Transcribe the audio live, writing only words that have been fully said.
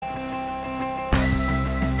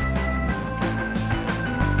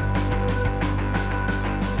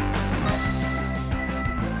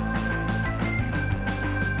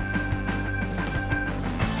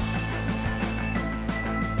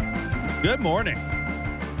Good morning.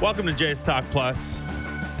 Welcome to Jays Talk Plus.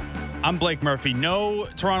 I'm Blake Murphy. No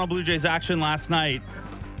Toronto Blue Jays action last night.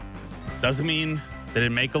 Doesn't mean they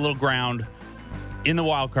didn't make a little ground in the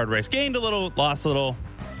wild card race. Gained a little, lost a little.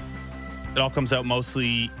 It all comes out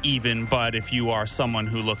mostly even, but if you are someone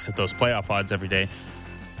who looks at those playoff odds every day,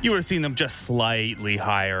 you would have seen them just slightly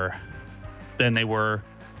higher than they were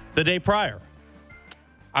the day prior.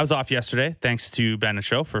 I was off yesterday, thanks to Ben and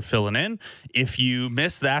Show for filling in. If you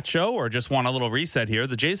missed that show or just want a little reset here,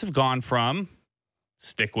 the Jays have gone from,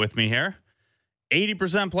 stick with me here,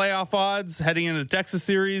 80% playoff odds heading into the Texas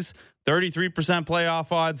series, 33%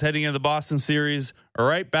 playoff odds heading into the Boston series,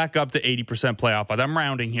 right back up to 80% playoff odds. I'm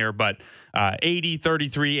rounding here, but 80,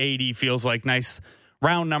 33, 80 feels like nice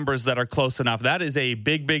round numbers that are close enough. That is a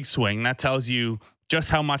big, big swing. That tells you just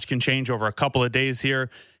how much can change over a couple of days here.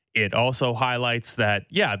 It also highlights that,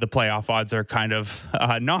 the playoff odds are kind of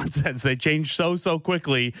nonsense. They change so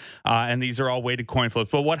quickly, and these are all weighted coin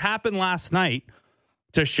flips. But what happened last night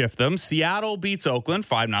to shift them? Seattle beats Oakland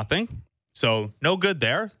 5-0. So no good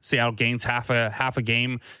there. Seattle gains half a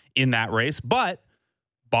game in that race. But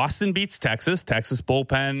Boston beats Texas. Texas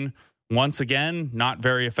bullpen, once again, not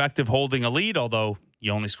very effective holding a lead, although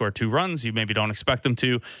you only score 2 runs. You maybe don't expect them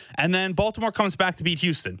to. And then Baltimore comes back to beat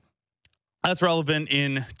Houston. That's relevant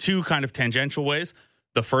in 2 kind of tangential ways.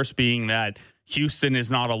 The first being that Houston is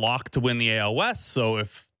not a lock to win the AL West. So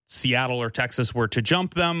if Seattle or Texas were to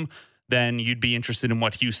jump them, then you'd be interested in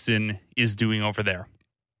what Houston is doing over there.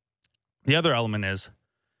 The other element is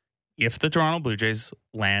if the Toronto Blue Jays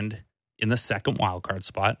land in the second wildcard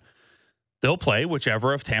spot, they'll play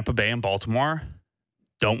whichever of Tampa Bay and Baltimore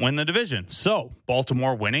don't win the division. So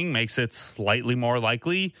Baltimore winning makes it slightly more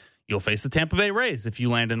likely you'll face the Tampa Bay Rays if you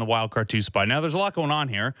land in the wildcard 2 spot. Now, there's a lot going on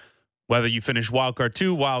here, whether you finish wildcard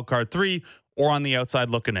 2, wildcard 3, or on the outside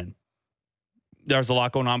looking in. There's a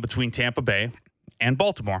lot going on between Tampa Bay and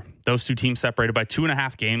Baltimore. Those 2 teams separated by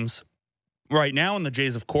 2.5 games right now, and the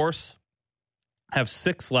Jays, of course, have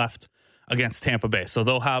 6 left against Tampa Bay. So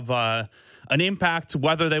they'll have an impact,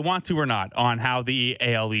 whether they want to or not, on how the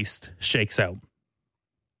AL East shakes out.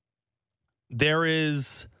 There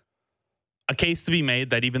is a case to be made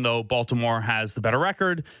that even though Baltimore has the better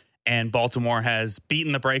record and Baltimore has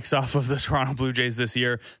beaten the brakes off of the Toronto Blue Jays this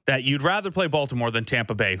year, that you'd rather play Baltimore than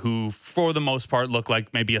Tampa Bay, who for the most part look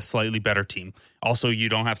like maybe a slightly better team. Also, you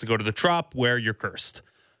don't have to go to the Trop where you're cursed.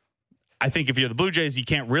 I think if you're the Blue Jays, you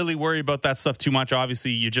can't really worry about that stuff too much.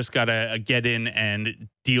 Obviously, you just got to get in and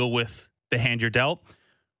deal with the hand you're dealt.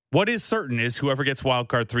 What is certain is whoever gets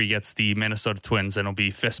wildcard 3 gets the Minnesota Twins, and it'll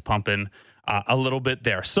be fist pumping a little bit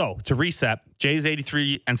there. So to reset, Jays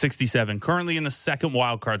 83-67, currently in the second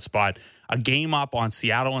wildcard spot, a game up on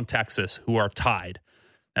Seattle and Texas, who are tied.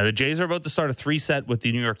 Now the Jays are about to start a 3-set with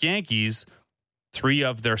the New York Yankees. 3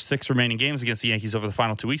 of their 6 remaining games against the Yankees over the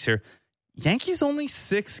final 2 weeks here. Yankees only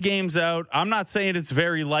 6 games out. I'm not saying it's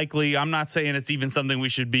very likely. I'm not saying it's even something we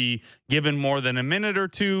should be given more than a minute or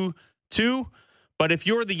two to. But if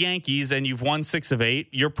you're the Yankees and you've won 6 of 8,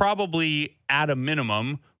 you're probably at a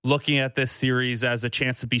minimum looking at this series as a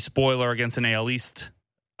chance to be spoiler against an AL East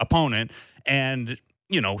opponent and,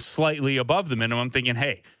 slightly above the minimum thinking,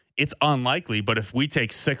 hey, it's unlikely, but if we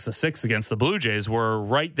take 6 of 6 against the Blue Jays, we're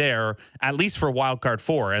right there, at least for wild card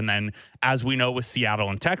 4. And then, as we know with Seattle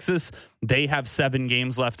and Texas, they have 7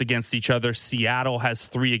 games left against each other. Seattle has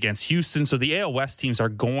 3 against Houston. So the AL West teams are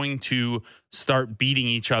going to start beating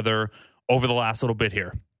each other over the last little bit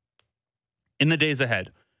here. In the days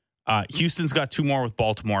ahead, Houston's got 2 more with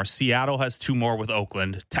Baltimore. Seattle has 2 more with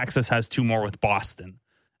Oakland. Texas has 2 more with Boston.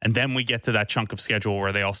 And then we get to that chunk of schedule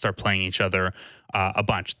where they all start playing each other a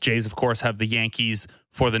bunch. Jays, of course, have the Yankees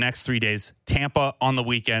for the next 3 days. Tampa on the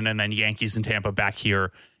weekend, and then Yankees and Tampa back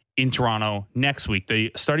here in Toronto next week. The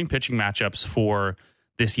starting pitching matchups for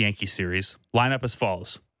this Yankee series line up as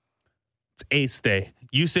follows. It's Ace Day.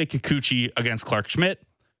 Yusei Kikuchi against Clark Schmidt.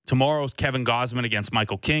 Tomorrow's Kevin Gausman against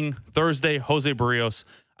Michael King. Thursday, Jose Barrios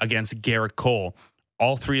against Garrett Cole.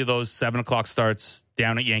 All 3 of those 7 o'clock starts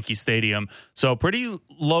down at Yankee Stadium. So pretty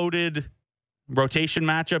loaded rotation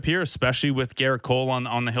matchup here, especially with Garrett Cole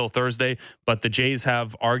on the hill Thursday. But the Jays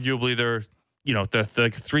have arguably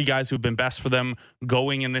the 3 guys who've been best for them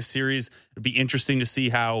going in this series. It'd be interesting to see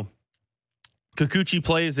how Kikuchi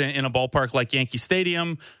plays in a ballpark like Yankee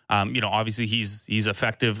Stadium. Obviously he's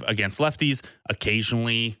effective against lefties,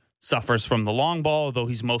 occasionally suffers from the long ball, although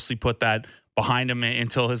he's mostly put that behind him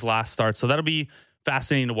until his last start. So that'll be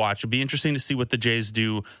fascinating to watch. It'll be interesting to see what the Jays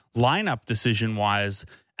do lineup decision wise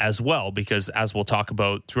as well, because as we'll talk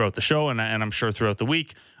about throughout the show and I'm sure throughout the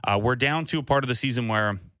week, we're down to a part of the season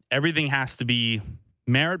where everything has to be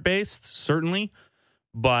merit-based, certainly,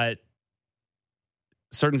 but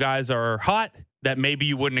certain guys are hot that maybe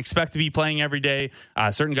you wouldn't expect to be playing every day.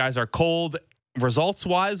 Certain guys are cold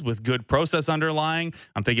results-wise with good process underlying.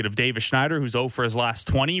 I'm thinking of Davis Schneider, who's 0 for his last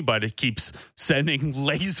 20, but it keeps sending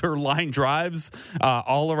laser line drives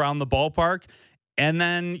all around the ballpark. And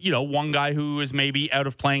then, one guy who is maybe out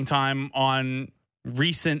of playing time on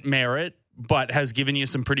recent merit, but has given you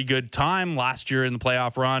some pretty good time last year in the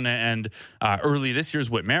playoff run and early this year's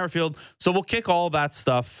Whit Merrifield. So we'll kick all that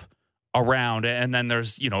stuff around. And then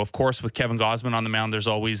there's, of course, with Kevin Gausman on the mound, there's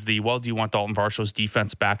always do you want Dalton Varsho's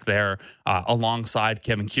defense back there alongside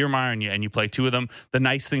Kevin Kiermaier, and you play two of them. The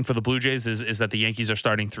nice thing for the Blue Jays is that the Yankees are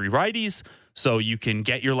starting 3 righties, so you can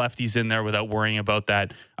get your lefties in there without worrying about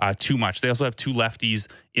that too much. They also have 2 lefties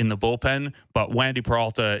in the bullpen, but Wandy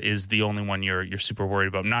Peralta is the only one you're super worried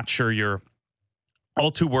about. Not sure you're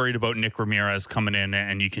all too worried about Nick Ramirez coming in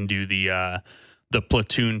and you can do the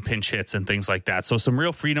platoon pinch hits and things like that. So some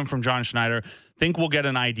real freedom from John Schneider. Think we'll get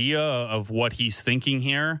an idea of what he's thinking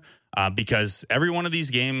here because every one of these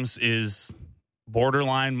games is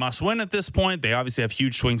borderline must win at this point. They obviously have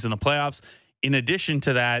huge swings in the playoffs. In addition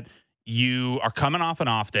to that, you are coming off an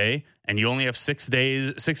off day and you only have 6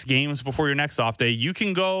 games before your next off day. You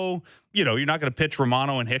can go, you're not going to pitch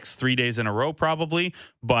Romano and Hicks 3 days in a row probably,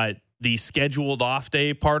 but the scheduled off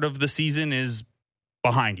day part of the season is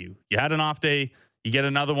behind you. You had an off day, you get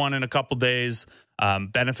another one in a couple days.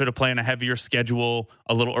 Benefit of playing a heavier schedule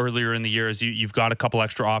a little earlier in the year is you've got a couple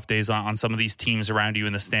extra off days on some of these teams around you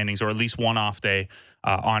in the standings, or at least one off day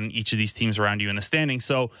on each of these teams around you in the standings.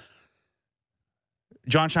 So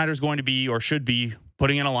John Schneider is going to be, or should be,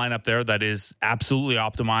 putting in a lineup there that is absolutely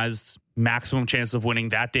optimized, maximum chance of winning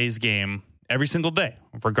that day's game every single day,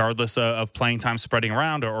 regardless of playing time spreading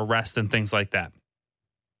around or rest and things like that.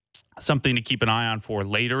 Something to keep an eye on for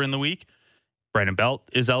later in the week. Brandon Belt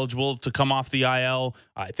is eligible to come off the IL,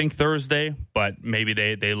 I think Thursday, but maybe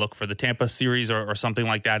they look for the Tampa series or something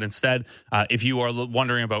like that instead. If you are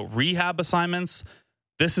wondering about rehab assignments,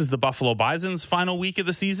 this is the Buffalo Bison's final week of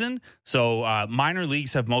the season. So minor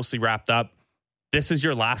leagues have mostly wrapped up. This is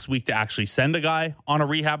your last week to actually send a guy on a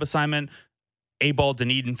rehab assignment. A-Ball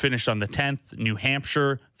Dunedin finished on the 10th. New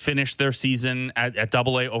Hampshire finished their season at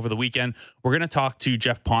AA over the weekend. We're going to talk to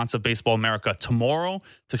Jeff Ponce of Baseball America tomorrow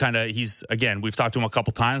to we've talked to him a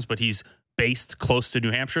couple times, but he's based close to New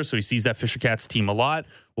Hampshire, so he sees that Fisher Cats team a lot.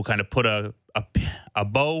 We'll kind of put a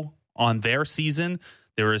bow on their season.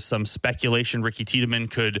 There is some speculation Ricky Tiedemann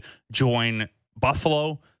could join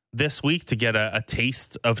Buffalo this week to get a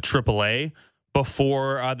taste of AAA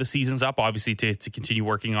before the season's up, obviously to continue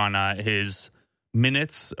working on his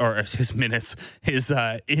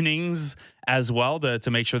innings as well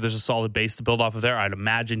to make sure there's a solid base to build off of there. I'd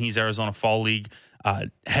imagine he's Arizona Fall League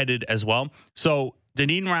headed as well. So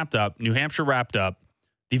Dunedin wrapped up, New Hampshire wrapped up.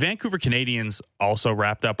 The Vancouver Canadians also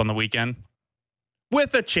wrapped up on the weekend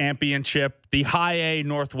with a championship. The High A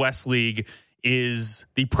Northwest League is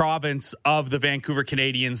the province of the Vancouver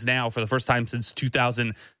Canadians now for the first time since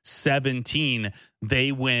 2017.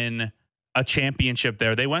 They win a championship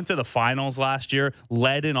there. They went to the finals last year,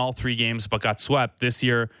 led in all 3 games, but got swept. This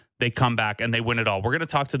year, they come back and they win it all. We're going to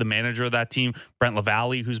talk to the manager of that team, Brent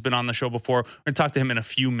Lavalley, who's been on the show before. We're going to talk to him in a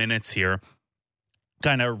few minutes here.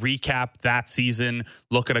 Kind of recap that season,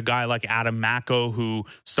 look at a guy like Adam Macko, who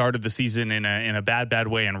started the season in a bad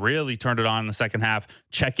way and really turned it on in the second half,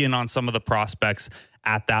 check in on some of the prospects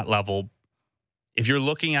at that level. If you're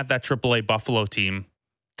looking at that AAA Buffalo team,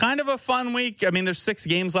 kind of a fun week. I mean, there's 6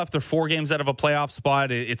 games left. They're 4 games out of a playoff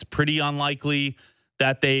spot. It's pretty unlikely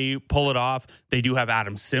that they pull it off. They do have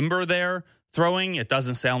Adam Simber there throwing. It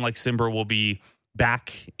doesn't sound like Simber will be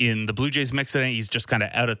back in the Blue Jays mix today. He's just kind of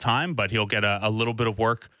out of time, but he'll get a little bit of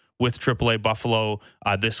work with AAA Buffalo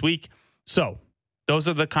this week. So those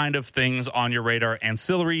are the kind of things on your radar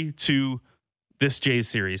ancillary to this Jays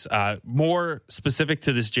series. More specific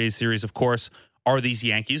to this Jays series, of course, are these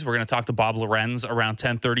Yankees. We're going to talk to Bob Lorenz around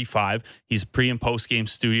 10:35. He's pre and post game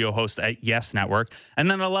studio host at Yes Network. And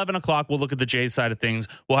then at 11 o'clock, we'll look at the Jays side of things.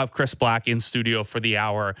 We'll have Chris Black in studio for the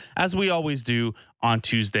hour, as we always do on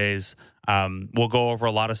Tuesdays. We'll go over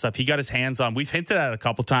a lot of stuff. He got his hands on. We've hinted at it a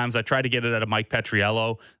couple times. I tried to get it out of Mike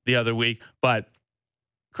Petriello the other week, but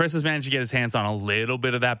Chris has managed to get his hands on a little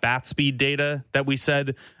bit of that bat speed data that we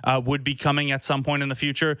said would be coming at some point in the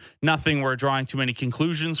future. Nothing we're drawing too many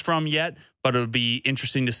conclusions from yet, but it'll be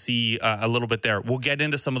interesting to see a little bit there. We'll get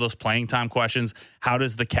into some of those playing time questions. How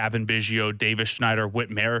does the Cavan Biggio, Davis Schneider, Whit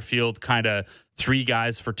Merrifield kind of 3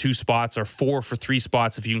 guys for 2 spots or 4 for 3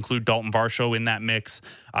 spots if you include Dalton Varsho in that mix,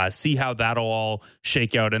 see how that'll all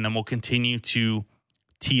shake out, and then we'll continue to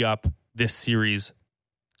tee up this series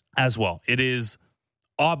as well. It is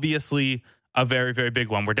obviously a very, very big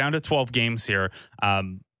one. We're down to 12 games here.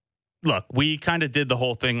 Look, we kind of did the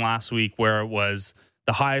whole thing last week where it was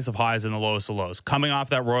the highest of highs and the lowest of lows. Coming off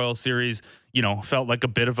that Royal series, felt like a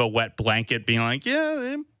bit of a wet blanket, being like, yeah,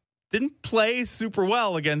 they didn't play super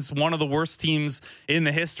well against one of the worst teams in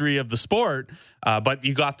the history of the sport. But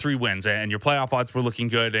you got 3 wins and your playoff odds were looking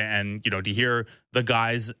good. And, to hear the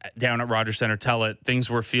guys down at Rogers Center tell it, things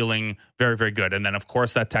were feeling very, very good. And then, of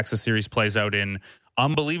course, that Texas series plays out in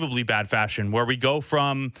unbelievably bad fashion, where we go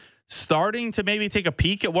from starting to maybe take a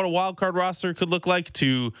peek at what a wild card roster could look like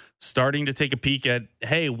to starting to take a peek at,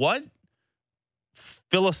 hey, what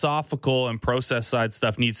philosophical and process side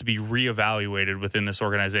stuff needs to be reevaluated within this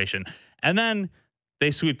organization. And then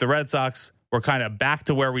they sweep the Red Sox. We're kind of back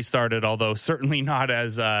to where we started, although certainly not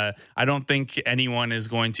as I don't think anyone is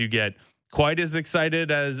going to get quite as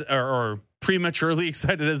excited as or prematurely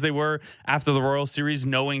excited as they were after the Royal series,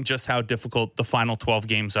 knowing just how difficult the final 12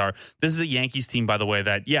 games are. This is a Yankees team, by the way,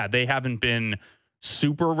 that, they haven't been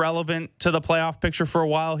super relevant to the playoff picture for a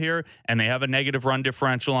while here, and they have a negative run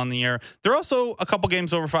differential on the year. They're also a couple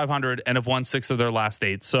games over 500 and have won 6 of their last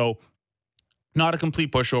 8. So not a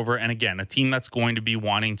complete pushover. And again, a team that's going to be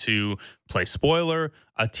wanting to play spoiler,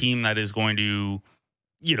 a team that is going to,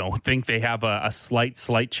 think they have a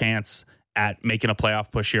slight chance at making a playoff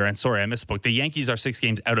push here. And sorry, I misspoke. The Yankees are 6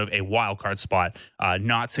 games out of a wild card spot,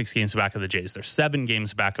 not 6 games back of the Jays. They're 7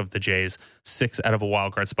 games back of the Jays, 6 out of a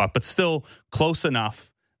wild card spot, but still close enough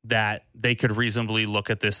that they could reasonably look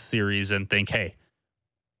at this series and think, hey,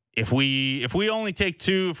 if we only take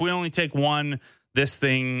 2, if we only take 1, this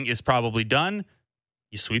thing is probably done.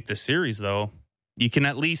 You sweep the series, though, you can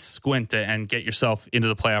at least squint and get yourself into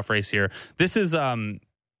the playoff race here. This is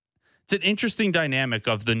it's an interesting dynamic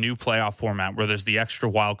of the new playoff format where there's the extra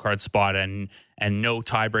wild card spot and no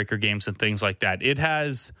tiebreaker games and things like that. It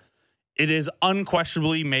is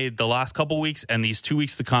unquestionably made the last couple weeks and these 2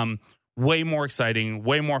 weeks to come way more exciting,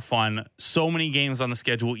 way more fun. So many games on the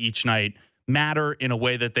schedule each night matter in a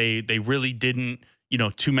way that they really didn't,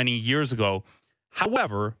 too many years ago.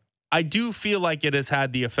 However, I do feel like it has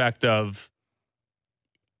had the effect of,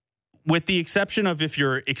 with the exception of if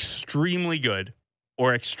you're extremely good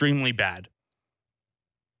or extremely bad,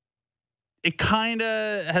 it kind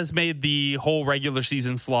of has made the whole regular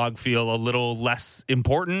season slog feel a little less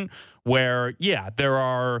important, where, there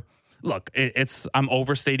are, I'm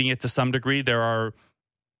overstating it to some degree. There are,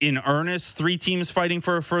 in earnest, 3 teams fighting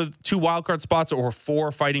for 2 wildcard spots, or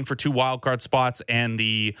 4 fighting for 2 wildcard spots, and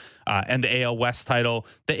the AL West title.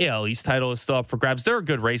 The AL East title is still up for grabs. There are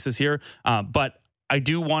good races here, but I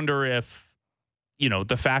do wonder if,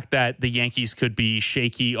 the fact that the Yankees could be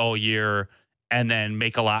shaky all year and then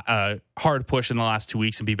make a hard push in the last 2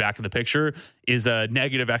 weeks and be back in the picture is a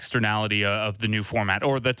negative externality of the new format,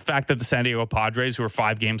 or the fact that the San Diego Padres, who are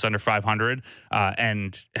 5 games under 500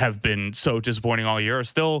 and have been so disappointing all year, are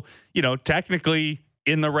still, technically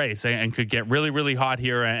in the race and could get really, really hot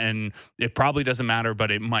here. And it probably doesn't matter, but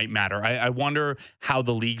it might matter. I wonder how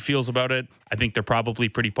the league feels about it. I think they're probably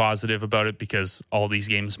pretty positive about it because all these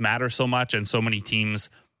games matter so much and so many teams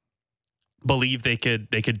believe they could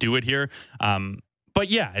do it here. But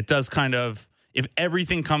it does kind of, if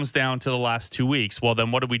everything comes down to the last 2 weeks, well, then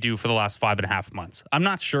what do we do for the last 5.5 months? I'm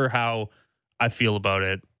not sure how I feel about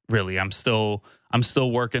it. Really, I'm still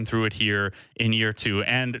working through it here in year 2.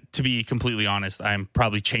 And to be completely honest, I'm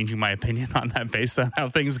probably changing my opinion on that based on how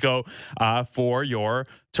things go for your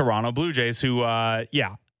Toronto Blue Jays, who,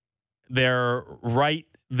 they're right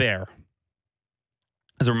there.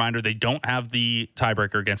 As a reminder, they don't have the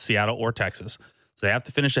tiebreaker against Seattle or Texas, so they have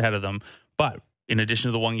to finish ahead of them. But in addition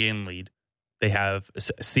to the 1-game lead, they have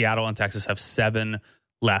Seattle and Texas have 7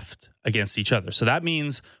 left against each other. So that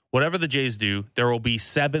means whatever the Jays do, there will be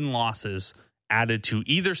 7 losses added to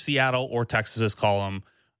either Seattle or Texas's column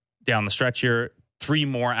down the stretch here. 3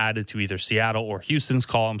 more added to either Seattle or Houston's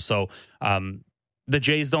column. So the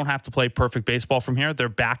Jays don't have to play perfect baseball from here. They're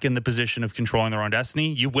back in the position of controlling their own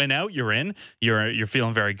destiny. You win out, you're in. You're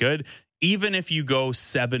feeling very good. Even if you go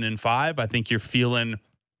 7-5, I think you're feeling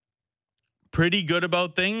pretty good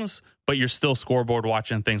about things, but you're still scoreboard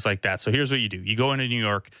watching, things like that. So here's what you do. You go into New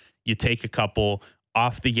York, you take a couple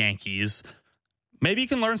off the Yankees. Maybe you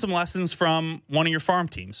can learn some lessons from one of your farm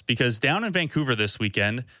teams, because down in Vancouver this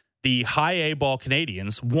weekend, the high A ball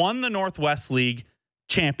Canadians won the Northwest League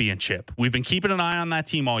championship. We've been keeping an eye on that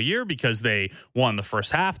team all year because they won the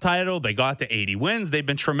first half title. They got to 80 wins. They've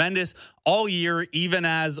been tremendous all year, even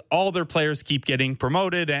as all their players keep getting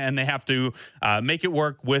promoted and they have to make it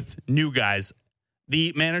work with new guys.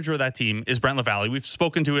 the manager of that team is Brent LaValle. We've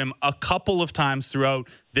spoken to him a couple of times throughout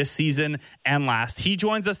this season and last. He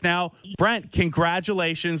joins us now. Brent,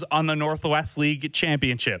 congratulations on the Northwest League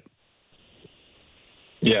championship.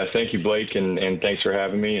 Yeah, thank you, Blake, and thanks for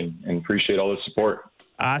having me, and appreciate all the support.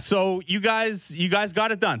 So you guys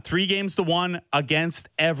got it done. 3-1 against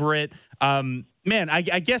Everett. Man, I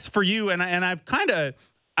guess for you, and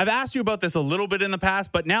I've asked you about this a little bit in the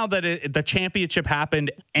past, but now that the championship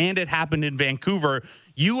happened and it happened in Vancouver,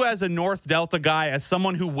 you as a North Delta guy, as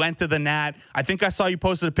someone who went to the Nat, I think I saw you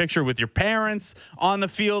posted a picture with your parents on the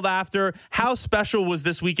field after. How special was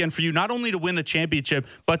this weekend for you, not only to win the championship,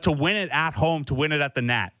 but to win it at home, to win it at the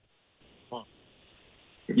Nat?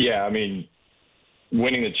 Yeah, I mean,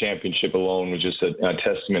 winning the championship alone was just a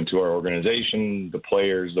testament to our organization, the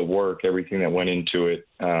players, the work, everything that went into it.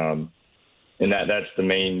 And that's the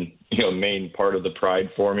main part of the pride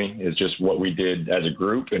for me, is just what we did as a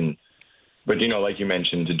group. But like you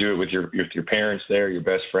mentioned, to do it with your parents there, your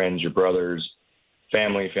best friends, your brothers,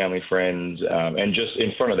 family, friends, and just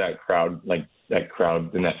in front of that crowd, like that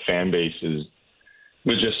crowd and that fan base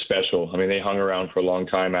was just special. I mean, they hung around for a long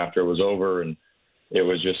time after it was over, and it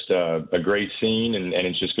was just a great scene, and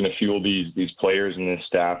it's just going to fuel these players and this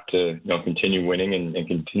staff to continue winning and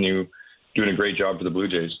continue doing a great job for the Blue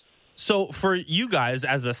Jays. So for you guys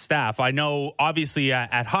as a staff, I know obviously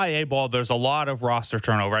at high A ball, there's a lot of roster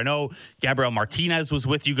turnover. I know Gabriel Martinez was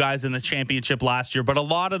with you guys in the championship last year, but a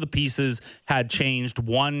lot of the pieces had changed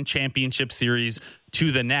one championship series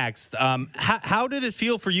to the next. How did it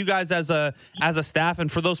feel for you guys as a staff,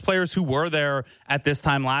 and for those players who were there at this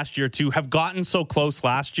time last year to have gotten so close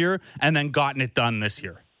last year and then gotten it done this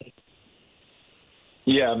year?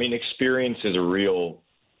 Yeah, I mean, experience is a real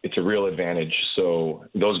advantage. So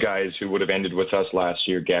those guys who would have ended with us last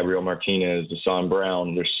year, Gabriel Martinez, Deshaun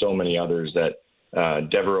Brown, there's so many others that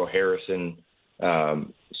Devereaux Harrison,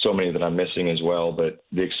 so many that I'm missing as well. But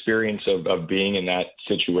the experience of being in that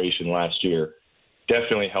situation last year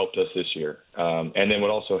definitely helped us this year. And then what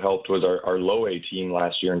also helped was our low A team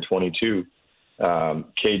last year in 22,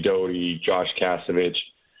 Kay Doty, Josh Kasevich,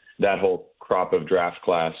 that whole crop of draft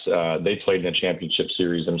class, they played in a championship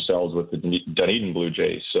series themselves with the Dunedin Blue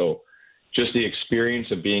Jays. So just the experience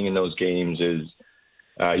of being in those games is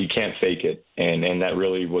you can't fake it. And that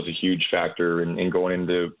really was a huge factor in going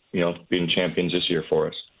into, being champions this year for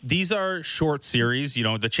us. These are short series.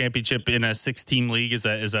 The championship in a 6-team league is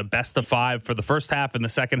a best of 5 for the first half, and the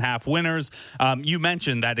second half winners. You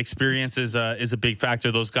mentioned that experience is a big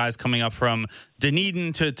factor. Those guys coming up from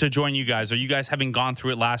Dunedin to join you guys, or you guys having gone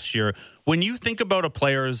through it last year. When you think about a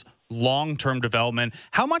player's long-term development,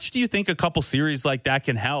 how much do you think a couple series like that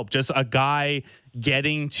can help? Just a guy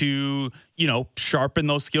getting to, sharpen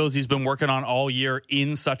those skills he's been working on all year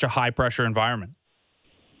in such a high-pressure environment.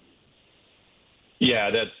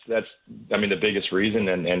 Yeah, that's the biggest reason,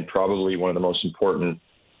 and probably one of the most important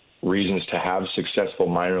reasons to have successful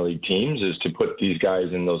minor league teams is to put these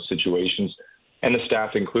guys in those situations, and the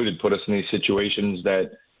staff included, put us in these situations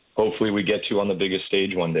that hopefully we get to on the biggest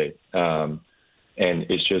stage one day. And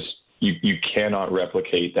it's just, you cannot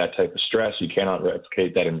replicate that type of stress. You cannot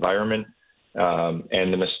replicate that environment.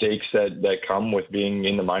 And the mistakes that come with being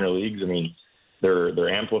in the minor leagues, I mean, they're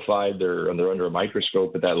amplified. They're under a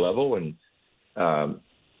microscope at that level, and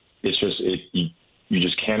it's just you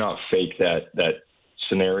just cannot fake that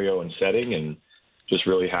scenario and setting. And just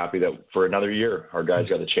really happy that for another year our guys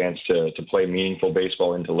got a chance to play meaningful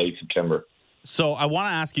baseball into late September. So I want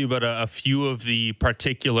to ask you about a few of the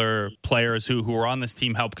particular players who were on this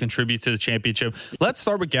team helped contribute to the championship. Let's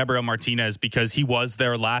start with Gabriel Martinez, because he was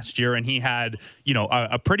there last year and he had,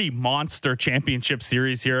 a pretty monster championship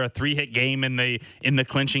series here, a 3-hit game in the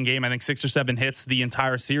clinching game. I think 6 or 7 hits the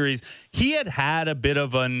entire series. He had a bit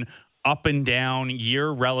of an up and down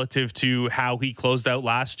year relative to how he closed out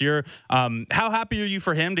last year. How happy are you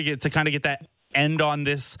for him to get that end on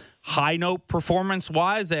this high note performance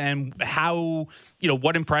wise, and how,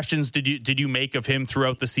 what impressions did you make of him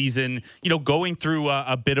throughout the season, going through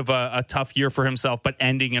a bit of a tough year for himself, but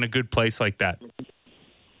ending in a good place like that?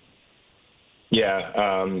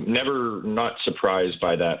 Yeah. Never not surprised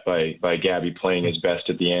by that, by Gabby playing his best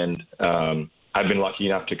at the end. I've been lucky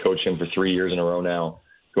enough to coach him for 3 years in a row now,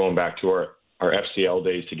 going back to our FCL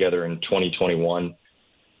days together in 2021.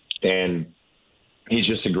 And he's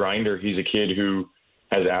just a grinder. He's a kid who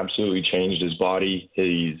has absolutely changed his body.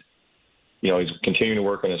 He's continuing to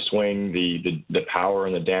work on his swing. The power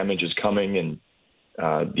and the damage is coming, and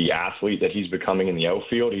the athlete that he's becoming in the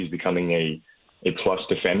outfield, he's becoming a plus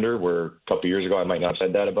defender, where a couple of years ago I might not have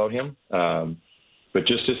said that about him. But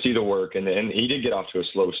just to see the work, and he did get off to a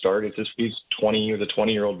slow start. He's 20, he was a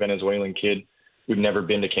 20-year-old Venezuelan kid, we've never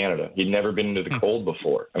been to Canada. He'd never been into the cold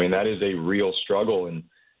before. I mean, that is a real struggle, and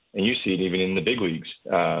you see it even in the big leagues.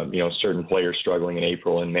 Certain players struggling in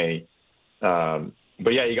April and May.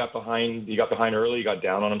 But yeah, he got behind early. He got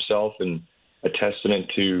down on himself, and a testament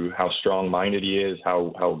to how strong-minded he is,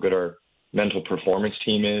 how good our mental performance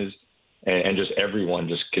team is, and just everyone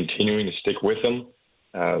just continuing to stick with him.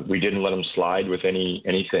 We didn't let him slide with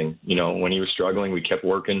anything. When he was struggling, we kept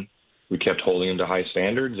working. We kept holding him to high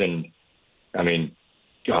standards. And, I mean,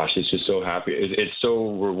 gosh, it's just so happy. It's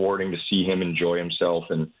so rewarding to see him enjoy himself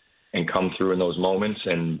and come through in those moments,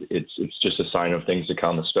 and it's just a sign of things to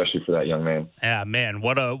come, especially for that young man. Yeah, man,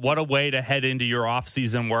 what a way to head into your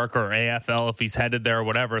off-season work, or AFL if he's headed there or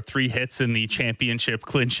whatever. 3 hits in the championship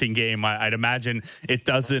clinching game. I'd imagine it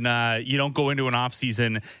doesn't. You don't go into an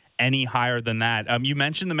off-season any higher than that. You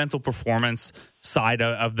mentioned the mental performance side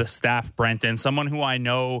of the staff, Brent, and someone who I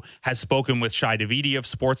know has spoken with Shai Davidi of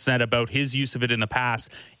Sportsnet about his use of it in the past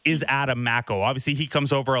is Adam Mako. Obviously, he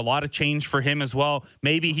comes over, a lot of change for him as well.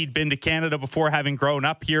 Maybe he'd been to Canada before, having grown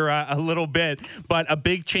up here a little bit, but a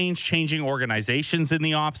big change, changing organizations in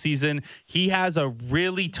the offseason. He has a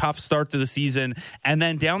really tough start to the season, and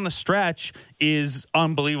then down the stretch is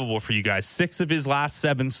unbelievable for you guys. 6 of his last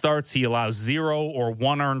 7 starts, he allows 0 or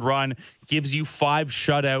 1 earned run, gives you 5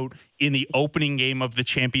 shutout in the opening game of the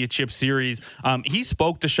championship series. He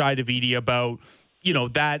spoke to Shai Davidi about,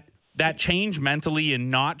 that change mentally and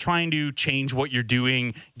not trying to change what you're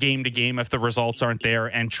doing game to game if the results aren't there,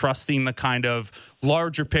 and trusting the kind of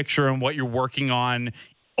larger picture and what you're working on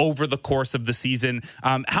over the course of the season.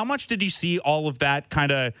 How much did you see all of that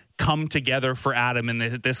kind of come together for Adam in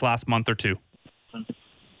this last month or two?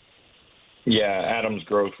 Yeah, Adam's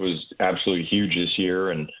growth was absolutely huge this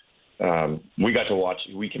year, and we got to watch.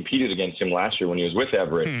 We competed against him last year when he was with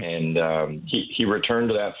Everett, and he returned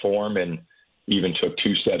to that form and even took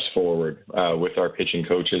 2 steps forward with our pitching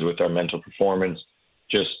coaches, with our mental performance,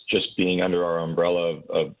 just being under our umbrella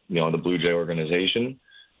of the Blue Jay organization.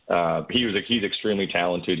 He's extremely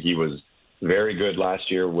talented. He was very good last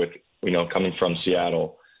year with coming from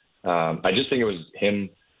Seattle. I just think it was him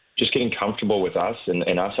just getting comfortable with us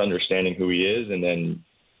and us understanding who he is, and then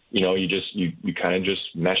you kind of just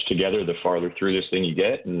mesh together the farther through this thing you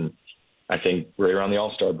get. And I think right around the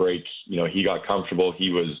All-Star break, he got comfortable.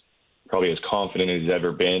 He was probably as confident as he's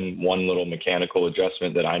ever been. One little mechanical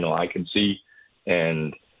adjustment that I know I can see,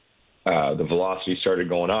 and the velocity started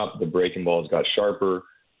going up. The breaking balls got sharper.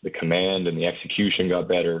 The command and the execution got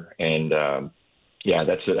better. And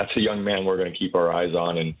that's a young man we're going to keep our eyes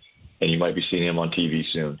on, and you might be seeing him on TV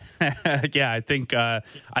soon. Yeah, I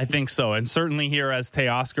think so. And certainly here, as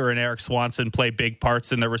Teoscar and Eric Swanson play big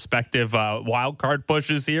parts in their respective wild card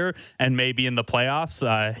pushes here, and maybe in the playoffs,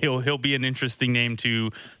 he'll be an interesting name to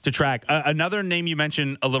track. Another name you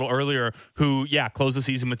mentioned a little earlier, who closed the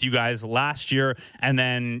season with you guys last year, and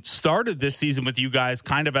then started this season with you guys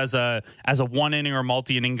kind of as a 1-inning or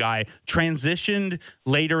multi-inning guy, transitioned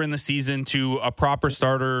later in the season to a proper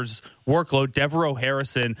starter's workload. Devereaux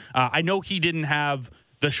Harrison. I know he didn't have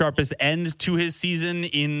the sharpest end to his season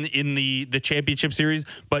in the championship series,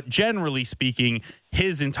 but generally speaking,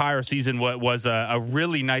 his entire season was a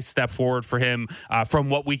really nice step forward for him from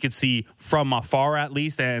what we could see from afar, at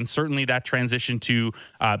least, and certainly that transition to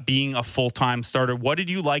being a full-time starter. What did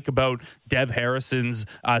you like about Dev Harrison's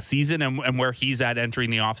season and where he's at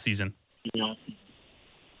entering the offseason?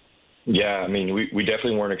 Yeah, I mean, we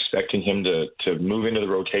definitely weren't expecting him to move into the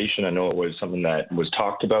rotation. I know it was something that was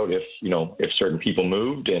talked about if certain people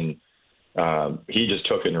moved, and he just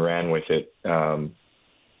took it and ran with it. I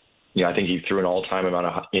think he threw an all-time amount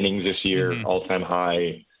of innings this year, all-time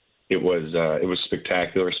high. It was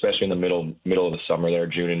spectacular, especially in the middle of the summer there,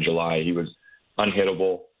 June and July. He was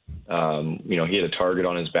unhittable. He had a target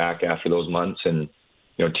on his back after those months, and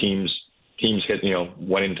teams hit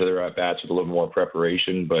went into their at-bats with a little more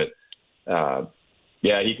preparation, but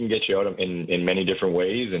he can get you out in many different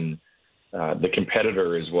ways, and the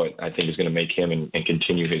competitor is what I think is going to make him and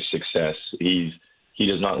continue his success. He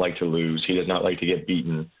does not like to lose. He does not like to get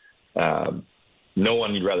beaten. No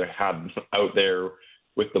one you'd rather have out there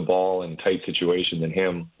with the ball in tight situation than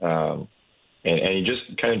him, and he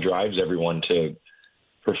just kind of drives everyone to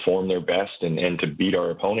perform their best and to beat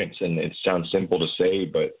our opponents. And it sounds simple to say,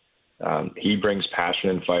 but he brings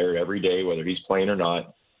passion and fire every day, whether he's playing or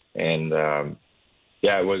not. And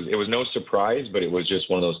it was no surprise, but it was just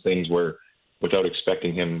one of those things where, without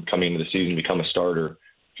expecting him coming into the season to become a starter,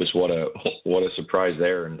 just what a surprise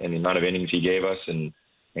there, and the amount of innings he gave us and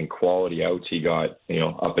quality outs he got,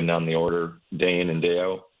 up and down the order, day in and day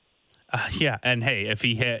out. Yeah, and hey, if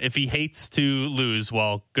he hates to lose,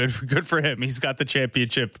 well, good for him. He's got the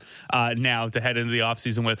championship now to head into the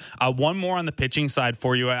offseason with. One more on the pitching side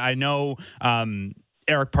for you. I know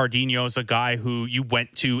Eric Pardinho is a guy who you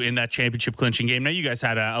went to in that championship clinching game. Now, you guys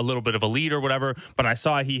had a little bit of a lead or whatever, but I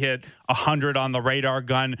saw he hit 100 on the radar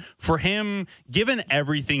gun. For him, given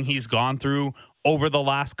everything he's gone through over the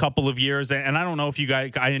last couple of years, and I don't know if you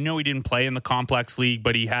guys, I know he didn't play in the complex league,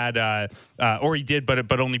 but he had, or he did,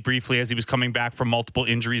 but only briefly as he was coming back from multiple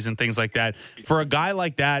injuries and things like that. For a guy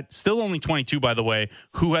like that, still only 22, by the way,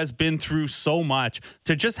 who has been through so much,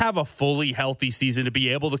 to just have a fully healthy season, to be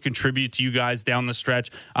able to contribute to you guys down the stretch.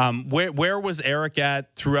 Where was Eric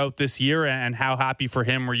at throughout this year, and how happy for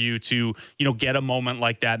him were you to, get a moment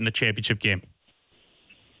like that in the championship game?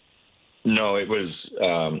 No, it was,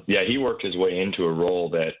 he worked his way into a role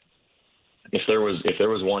that if there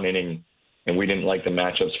was one inning and we didn't like the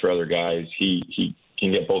matchups for other guys, he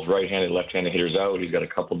can get both right-handed, left-handed hitters out. He's got a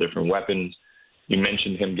couple different weapons. You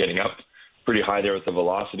mentioned him getting up pretty high there with the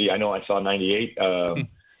velocity. I know I saw 98.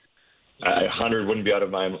 100 wouldn't be out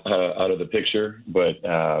of the picture, but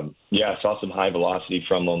I saw some high velocity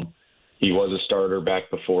from him. He was a starter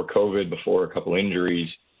back before COVID, before a couple injuries.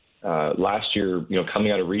 Last year,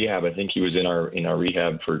 coming out of rehab, I think he was in our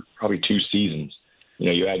rehab for probably 2 seasons.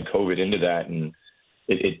 You add COVID into that, and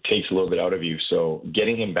it takes a little bit out of you. So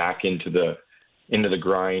getting him back into the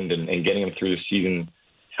grind and getting him through the season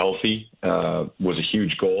healthy was a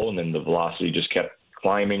huge goal. And then the velocity just kept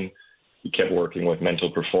climbing. He kept working with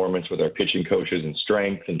mental performance with our pitching coaches and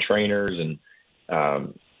strength and trainers,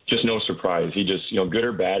 and just no surprise. He just, good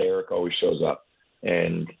or bad, Eric always shows up.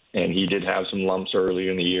 And he did have some lumps early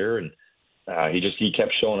in the year, and he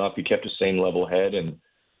kept showing up. He kept the same level head and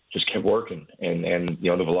just kept working. And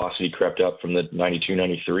the velocity crept up from the 92,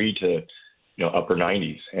 93 to upper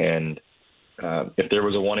 90s. And if there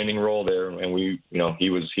was a 1-inning role there, and he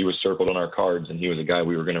was circled on our cards, and he was a guy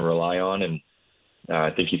we were going to rely on. And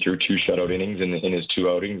I think he threw 2 shutout innings in his 2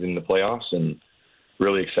 outings in the playoffs, and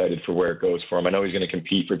really excited for where it goes for him. I know he's going to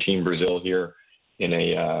compete for Team Brazil here in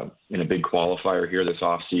a big qualifier here this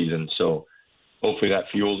off season. So hopefully that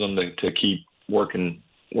fuels him to keep working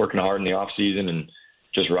hard in the off season and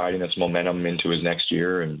just riding this momentum into his next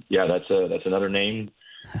year. And that's another name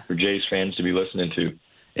for Jays fans to be listening to.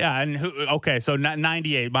 Yeah, and so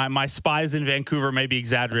 98. My spies in Vancouver may be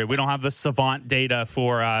exaggerated. We don't have the savant data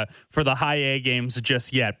for the high A games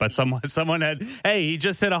just yet, but someone had, hey, he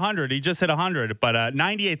just hit 100. He just hit 100, but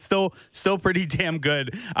 98 still pretty damn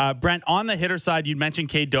good. Brent, on the hitter side, you mentioned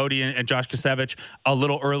Cade Doughty and Josh Kasevich a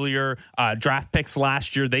little earlier. Draft picks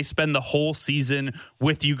last year. They spend the whole season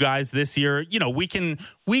with you guys this year. We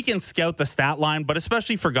can scout the stat line, but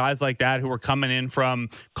especially for guys like that who are coming in from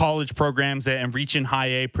college programs and reaching high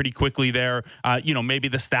A pretty quickly there, maybe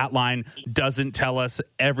the stat line doesn't tell us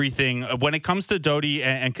everything. When it comes to Doughty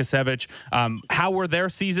and Kasevich, how were their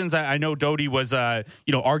seasons? I know Doughty was,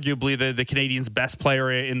 arguably the Canadians' best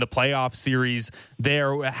player in the playoff series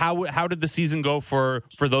there. How did the season go for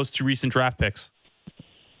those 2 recent draft picks?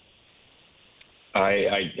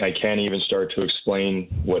 I can't even start to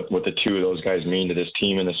explain what the 2 of those guys mean to this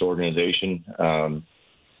team and this organization.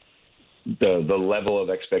 The level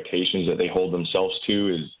of expectations that they hold themselves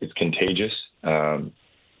to is contagious.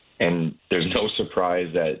 And there's no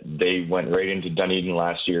surprise that they went right into Dunedin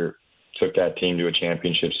last year, took that team to a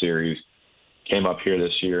championship series, came up here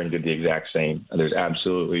this year and did the exact same. There's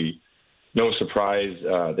absolutely no surprise.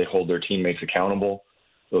 They hold their teammates accountable.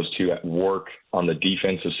 Those 2 work on the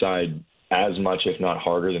defensive side as much, if not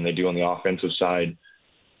harder, than they do on the offensive side.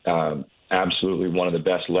 Absolutely one of the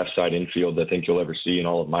best left side infields I think you'll ever see in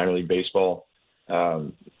all of minor league baseball.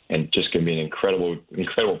 And just going to be an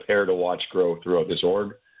incredible pair to watch grow throughout this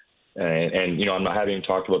org. And I'm not having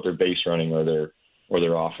talked about their base running or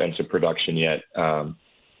their offensive production yet.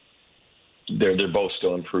 They're both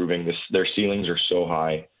still improving. Their ceilings are so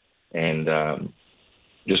high, and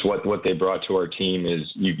just what they brought to our team is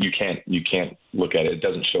you can't look at it. It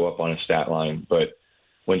doesn't show up on a stat line, but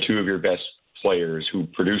when 2 of your best players who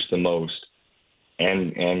produce the most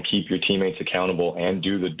and keep your teammates accountable and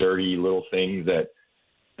do the dirty little things that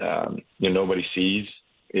nobody sees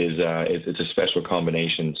it's a special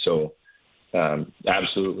combination. So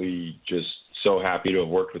absolutely just so happy to have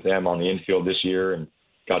worked with them on the infield this year and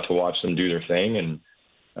got to watch them do their thing,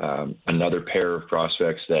 and another pair of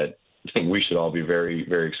prospects that we should all be very,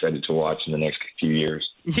 very excited to watch in the next few years.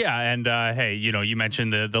 Yeah, and hey, you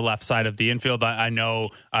mentioned the left side of the infield. I know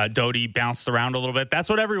Doughty bounced around a little bit. That's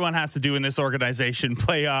what everyone has to do in this organization,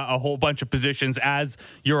 play a whole bunch of positions, as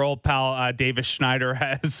your old pal Davis Schneider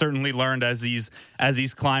has certainly learned as he's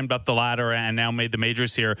climbed up the ladder and now made the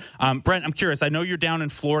majors here. Brent, I'm curious. I know you're down in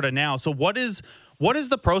Florida now, so what is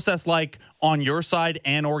the process like on your side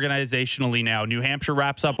and organizationally now? New Hampshire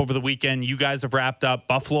wraps up over the weekend. You guys have wrapped up.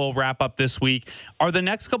 Buffalo will wrap up this week. Are the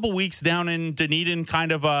next couple weeks down in Dunedin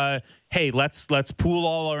kind of hey, let's pool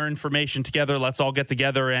all our information together. Let's all get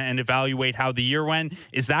together and evaluate how the year went?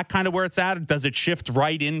 Is that kind of where it's at? Does it shift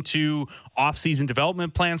right into off-season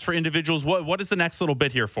development plans for individuals? What is the next little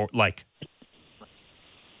bit here for like?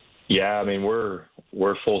 Yeah, I mean, we're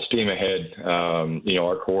full steam ahead.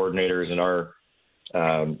 Our coordinators and our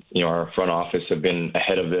front office have been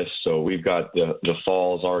ahead of this, so we've got the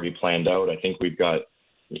falls already planned out. I think we've got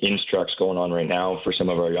instructs going on right now for some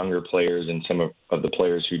of our younger players and some of the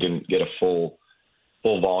players who didn't get a full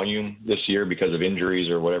volume this year because of injuries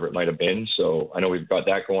or whatever it might have been. So I know we've got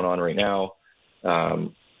that going on right now.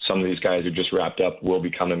 Some of these guys who just wrapped up will be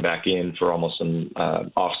coming back in for almost some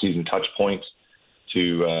off-season touch points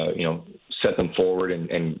to set them forward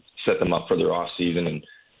and set them up for their off-season and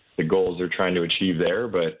the goals they're trying to achieve there.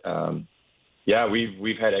 But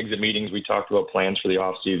we've had exit meetings. We talked about plans for the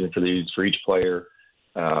off season for each player.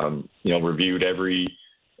 Reviewed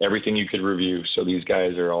everything you could review. So these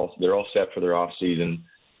guys they're all set for their off season.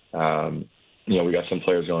 We got some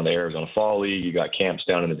players going to Arizona Fall League. You got camps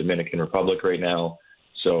down in the Dominican Republic right now.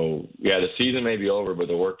 So the season may be over, but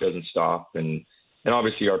the work doesn't stop. And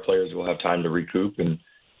obviously our players will have time to recoup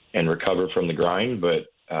and recover from the grind, but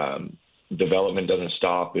development doesn't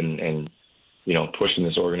stop, and pushing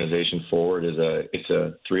this organization forward it's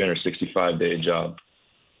a 365-day job.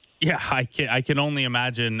 Yeah, I can only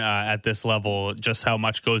imagine at this level just how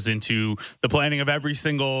much goes into the planning of every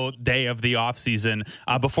single day of the offseason.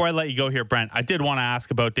 Before I let you go here, Brent, I did want to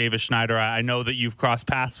ask about Davis Schneider. I know that you've crossed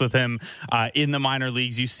paths with him in the minor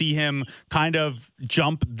leagues. You see him kind of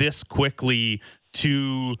jump this quickly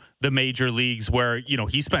to the major leagues where,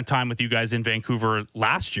 he spent time with you guys in Vancouver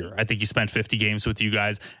last year. I think he spent 50 games with you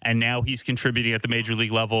guys, and now he's contributing at the major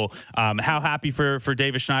league level. How happy for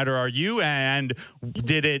Davis Schneider are you? And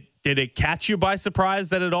did it catch you by surprise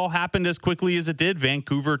that it all happened as quickly as it did,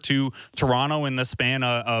 Vancouver to Toronto, in the span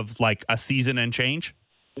of like a season and change?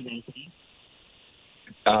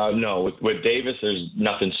 No, with Davis, there's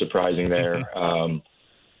nothing surprising there.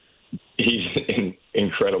 He's an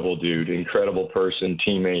incredible dude, incredible person,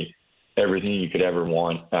 teammate, everything you could ever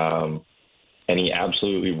want. And he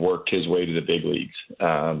absolutely worked his way to the big leagues.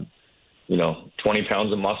 20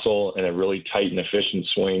 pounds of muscle and a really tight and efficient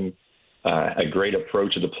swing, a great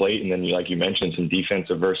approach at the plate. And then, like you mentioned, some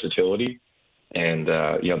defensive versatility. And,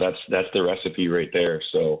 that's the recipe right there.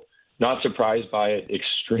 So not surprised by it,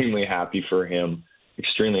 extremely happy for him,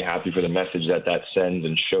 extremely happy for the message that sends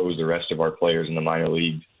and shows the rest of our players in the minor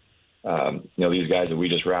leagues. These guys that we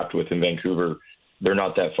just wrapped with in Vancouver, they're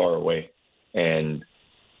not that far away. And,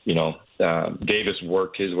 Davis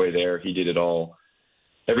worked his way there. He did it all.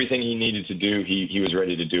 Everything he needed to do, he was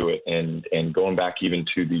ready to do it. And going back even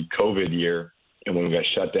to the COVID year, and when we got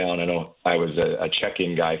shut down, I know I was a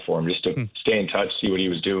check-in guy for him just to stay in touch, see what he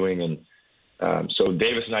was doing. And so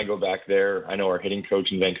Davis and I go back there. I know our hitting coach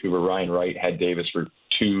in Vancouver, Ryan Wright, had Davis for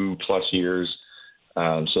 2+ years.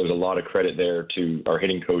 So there's a lot of credit there to our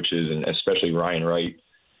hitting coaches and especially Ryan Wright.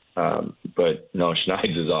 But no,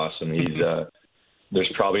 Schneid's is awesome. He's there's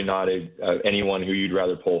probably not anyone who you'd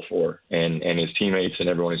rather pull for, and his teammates and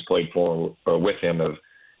everyone who's played for or with him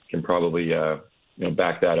can probably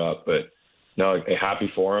back that up. But no, happy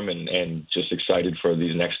for him and just excited for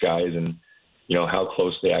these next guys and how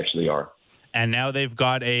close they actually are. And now they've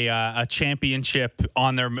got a championship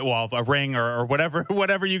on their, a ring or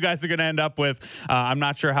whatever you guys are going to end up with. I'm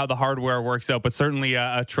not sure how the hardware works out, but certainly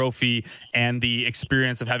a trophy and the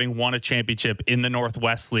experience of having won a championship in the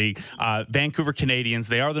Northwest League. Vancouver Canadians,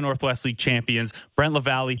 they are the Northwest League champions. Brent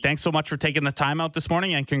LaValle, thanks so much for taking the time out this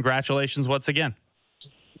morning, and congratulations once again.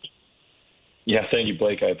 Yeah, thank you,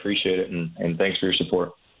 Blake. I appreciate it, and thanks for your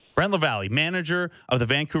support. Brent LaValle, manager of the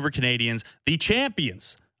Vancouver Canadians, the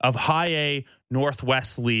champions of High A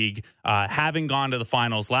Northwest League, having gone to the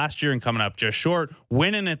finals last year and coming up just short,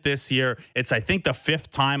 winning it this year. It's, I think, the 5th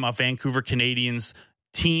time a Vancouver Canadians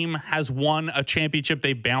team has won a championship.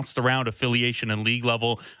 They bounced around affiliation and league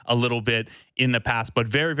level a little bit in the past, but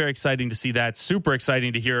very, very exciting to see that. Super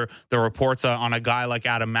exciting to hear the reports on a guy like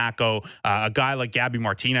Adam Macko, a guy like Gabby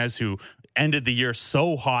Martinez, who ended the year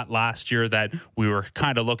so hot last year that we were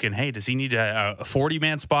kind of looking, hey, does he need a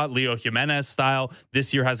 40-man spot, Leo Jimenez style?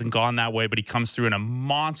 This year hasn't gone that way, but he comes through in a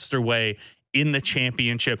monster way in the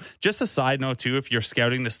championship. Just a side note too, if you're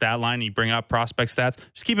scouting the stat line and you bring up prospect stats,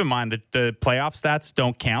 just keep in mind that the playoff stats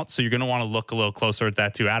don't count. So you're going to want to look a little closer at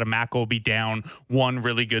that too. Adam Mack will be down one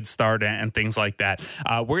really good start and things like that.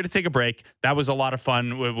 We're going to take a break. That was a lot of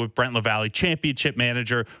fun with Brent LaValle, championship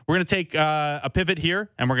manager. We're going to take a pivot here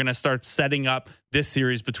and we're going to start setting up this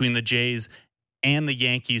series between the Jays and the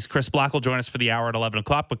Yankees. Chris Black will join us for the hour at 11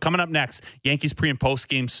 o'clock. But coming up next, Yankees pre- and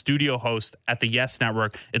post-game studio host at the Yes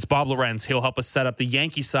Network. It's Bob Lorenz. He'll help us set up the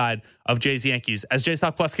Yankee side of Jays Yankees as Jays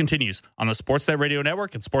Talk Plus continues on the Sportsnet Radio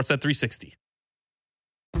Network and Sportsnet 360.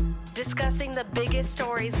 Discussing the biggest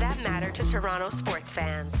stories that matter to Toronto sports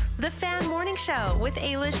fans. The Fan Morning Show with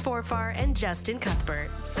Ailish Forfar and Justin Cuthbert.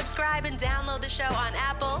 Subscribe and download the show on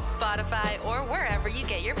Apple, Spotify, or wherever you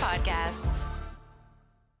get your podcasts.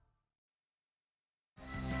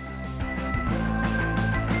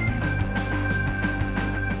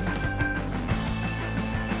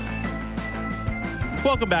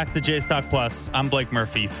 Welcome back to Jays Talk Plus. I'm Blake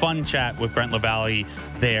Murphy. Fun chat with Brent LaValle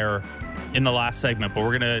there in the last segment, but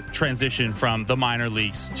we're going to transition from the minor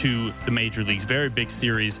leagues to the major leagues. Very big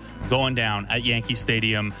series going down at Yankee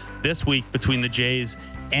Stadium this week between the Jays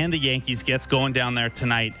and the Yankees. Gets going down there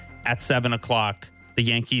tonight at 7 o'clock. The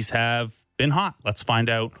Yankees have been hot. Let's find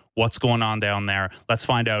out what's going on down there. Let's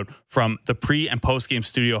find out from the pre- and post-game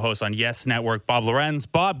studio host on Yes Network, Bob Lorenz.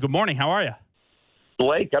 Bob, good morning. How are you?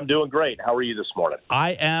 Blake, I'm doing great. How are you this morning?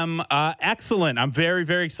 I am excellent. I'm very,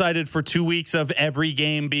 very excited for 2 weeks of every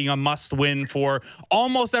game being a must-win for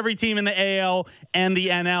almost every team in the AL and the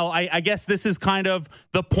NL. I guess this is kind of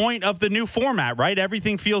the point of the new format, right?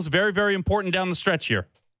 Everything feels very, very important down the stretch here.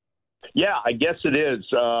 Yeah, I guess it is.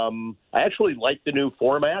 I actually like the new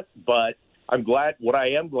format, but I'm glad. What I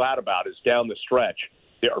am glad about is down the stretch.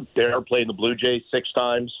 They're playing the Blue Jays 6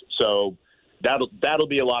 times, so that'll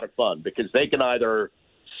be a lot of fun because they can either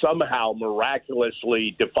somehow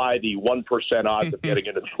miraculously defy the 1% odds of getting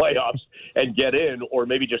into the playoffs and get in, or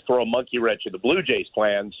maybe just throw a monkey wrench in the Blue Jays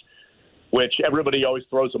plans, which everybody always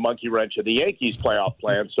throws a monkey wrench in the Yankees playoff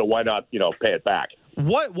plans. So why not, pay it back?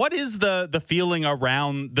 What is the feeling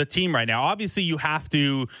around the team right now? Obviously, you have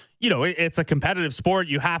to, it's a competitive sport.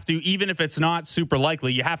 You have to, even if it's not super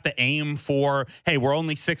likely, you have to aim for, hey, we're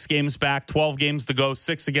only 6 games back, 12 games to go,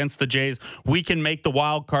 6 against the Jays. We can make the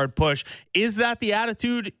wild card push. Is that the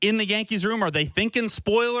attitude in the Yankees room? Are they thinking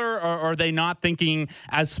spoiler, or are they not thinking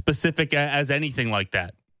as specific as anything like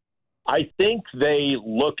that? I think they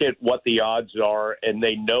look at what the odds are and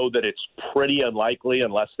they know that it's pretty unlikely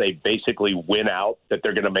unless they basically win out that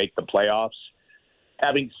they're going to make the playoffs.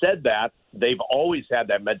 Having said that, they've always had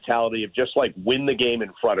that mentality of just like win the game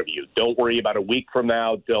in front of you. Don't worry about a week from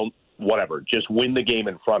now. Just win the game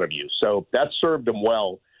in front of you. So that served them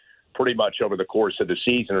well pretty much over the course of the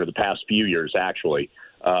season or the past few years, actually.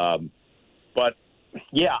 But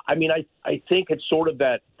yeah, I mean, I think it's sort of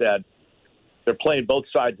that they're playing both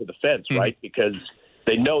sides of the fence, right? Because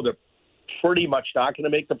they know they're pretty much not going to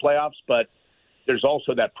make the playoffs, but there's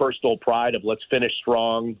also that personal pride of let's finish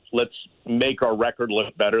strong. Let's make our record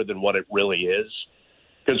look better than what it really is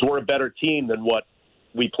because we're a better team than what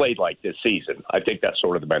we played like this season. I think that's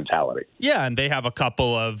sort of the mentality. Yeah, and they have a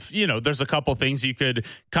couple of, there's a couple things you could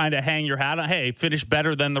kind of hang your hat on. Hey, finish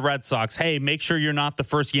better than the Red Sox. Hey, make sure you're not the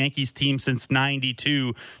first Yankees team since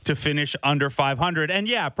 92 to finish under 500. And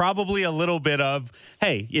yeah, probably a little bit of,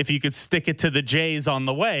 hey, if you could stick it to the Jays on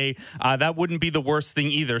the way, that wouldn't be the worst thing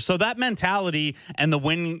either. So that mentality and the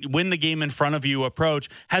win the game in front of you approach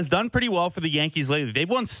has done pretty well for the Yankees lately. They've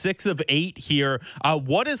won 6 of 8 here.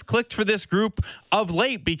 What has clicked for this group of late?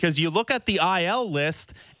 Because you look at the IL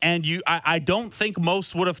list and I don't think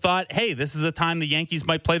most would have thought, hey, this is a time the Yankees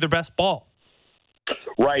might play their best ball.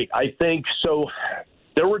 Right. I think so.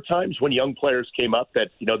 There were times when young players came up that,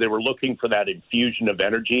 they were looking for that infusion of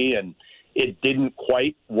energy and it didn't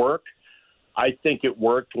quite work. I think it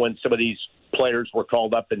worked when some of these players were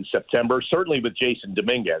called up in September, certainly with Jason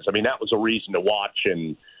Dominguez. I mean, that was a reason to watch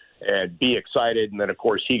and be excited. And then, of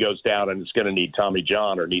course, he goes down and is going to need Tommy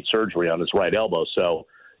John or need surgery on his right elbow. So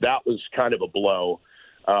that was kind of a blow.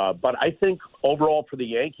 But I think overall for the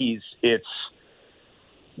Yankees,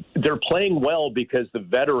 they're playing well because the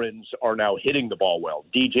veterans are now hitting the ball well.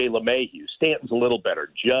 DJ LeMahieu, Stanton's a little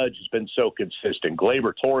better. Judge has been so consistent.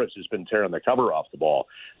 Gleyber Torres has been tearing the cover off the ball.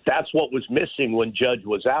 That's what was missing when Judge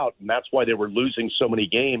was out, and that's why they were losing so many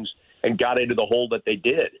games and got into the hole that they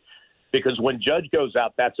did. Because when Judge goes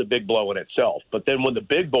out, that's a big blow in itself. But then when the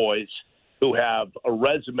big boys who have a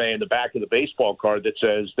resume in the back of the baseball card that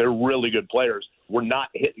says they're really good players. We're not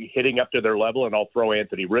hitting up to their level, and I'll throw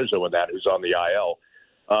Anthony Rizzo in that, who's on the IL.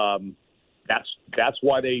 That's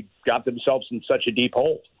why they got themselves in such a deep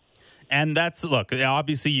hole. And look,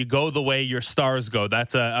 obviously you go the way your stars go.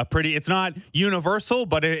 That's a pretty, it's not universal,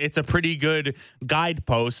 but it's a pretty good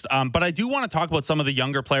guidepost. But I do want to talk about some of the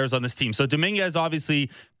younger players on this team. So Dominguez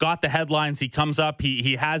obviously got the headlines. He comes up,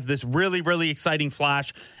 he has this really, really exciting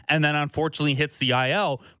flash, and then unfortunately hits the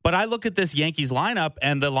IL. But I look at this Yankees lineup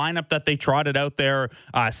and the lineup that they trotted out there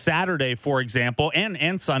Saturday, for example,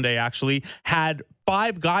 and Sunday actually, had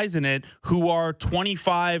 5 guys in it who are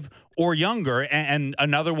 25 or younger, and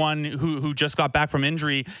another one who just got back from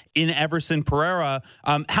injury in Everson Pereira.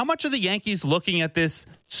 How much are the Yankees looking at this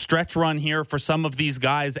stretch run here for some of these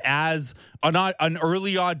guys as an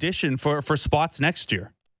early audition for spots next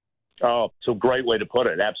year? Oh, it's a great way to put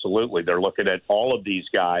it. Absolutely. They're looking at all of these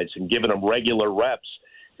guys and giving them regular reps.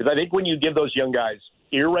 Because I think when you give those young guys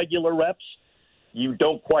irregular reps, you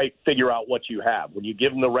don't quite figure out what you have. When you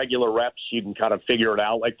give them the regular reps, you can kind of figure it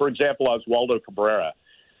out. Like, for example, Oswaldo Cabrera.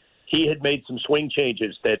 He had made some swing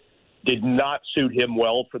changes that did not suit him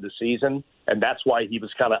well for the season, and that's why he was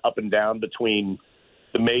kind of up and down between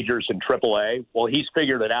the majors and AAA. Well, he's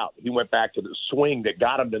figured it out. He went back to the swing that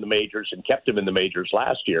got him to the majors and kept him in the majors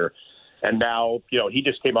last year. And now, he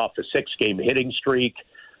just came off the 6-game hitting streak.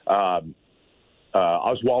 Oswald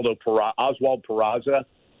Peraza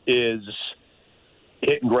is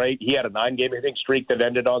hitting great. He had a 9-game hitting streak that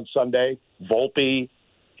ended on Sunday. Volpe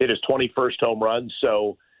hit his 21st home run.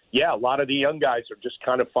 So, yeah, a lot of the young guys are just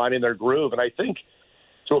kind of finding their groove. And I think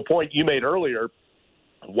to a point you made earlier,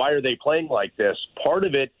 why are they playing like this? Part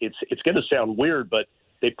of it, it's going to sound weird, but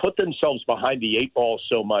they put themselves behind the 8 ball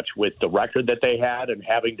so much with the record that they had and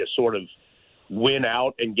having to sort of win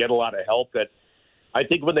out and get a lot of help that I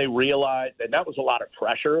think when they realized, and that was a lot of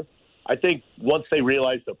pressure, I think once they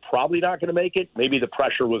realized they're probably not going to make it, maybe the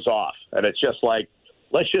pressure was off. And it's just like,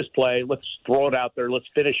 let's just play. Let's throw it out there. Let's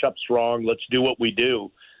finish up strong. Let's do what we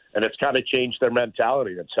do. And it's kind of changed their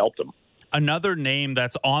mentality. It's helped them. Another name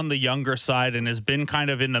that's on the younger side and has been kind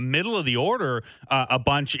of in the middle of the order a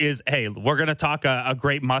bunch is, hey, we're going to talk a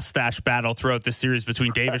great mustache battle throughout this series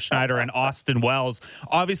between David Schneider and Austin Wells.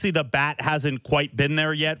 Obviously, the bat hasn't quite been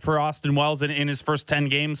there yet for Austin Wells in his first 10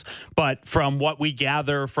 games, but from what we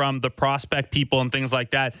gather from the prospect people and things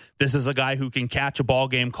like that, this is a guy who can catch a ball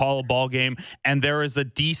game, call a ball game, and there is a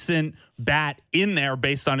decent bat in there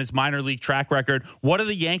based on his minor league track record. What do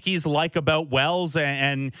the Yankees like about Wells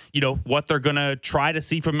and what they're going to try to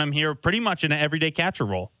see from him here pretty much in an everyday catcher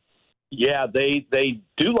role? Yeah, they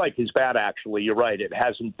do like his bat, actually. You're right. It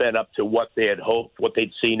hasn't been up to what they had hoped, what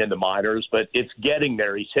they'd seen in the minors, but it's getting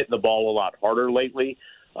there. He's hitting the ball a lot harder lately.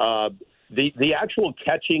 The actual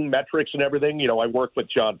catching metrics and everything, I work with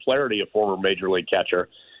John Flaherty, a former major league catcher,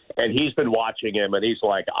 and he's been watching him, and he's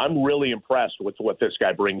like, I'm really impressed with what this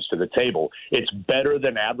guy brings to the table. It's better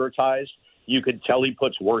than advertised. You can tell he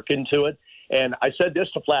puts work into it. And I said this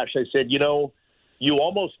to Flash. I said, you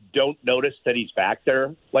almost don't notice that he's back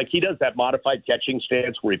there. Like, he does that modified catching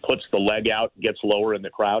stance where he puts the leg out and gets lower in the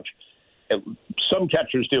crouch. And some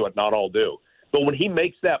catchers do it, not all do. But when he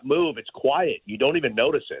makes that move, it's quiet. You don't even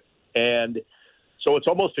notice it. And so it's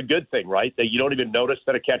almost a good thing, right, that you don't even notice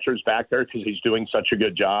that a catcher's back there because he's doing such a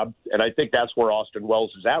good job. And I think that's where Austin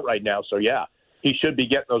Wells is at right now. So, yeah, he should be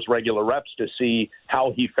getting those regular reps to see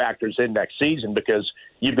how he factors in next season, because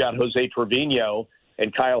you've got Jose Trevino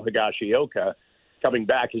and Kyle Higashioka coming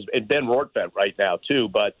back, and Ben Rortvedt right now too.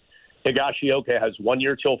 But Higashioka has 1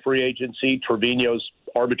 year till free agency. Trevino's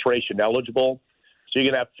arbitration eligible. So you're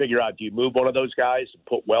going to have to figure out, do you move one of those guys and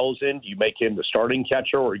put Wells in? Do you make him the starting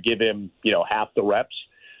catcher or give him, half the reps?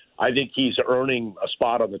 I think he's earning a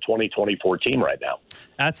spot on the 2024 team right now.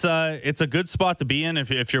 It's a good spot to be in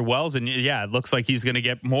if you're Wells, and yeah, it looks like he's going to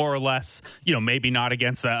get more or less, maybe not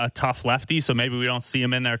against a tough lefty, so maybe we don't see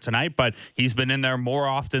him in there tonight, but he's been in there more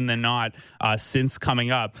often than not since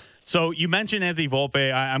coming up. So you mentioned Anthony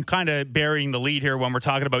Volpe. I'm kind of burying the lead here when we're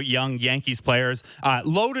talking about young Yankees players.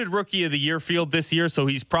 Loaded Rookie of the Year field this year, so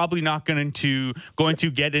he's probably not going to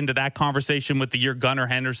get into that conversation with the year Gunnar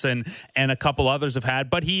Henderson and a couple others have had.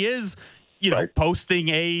 But he is, right, posting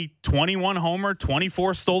a 21 homer,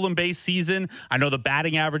 24 stolen base season. I know the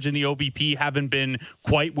batting average in the OBP haven't been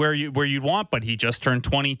quite where you'd want, but he just turned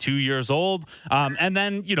 22 years old. And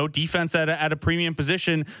then, defense at a premium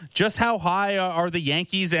position. Just how high are the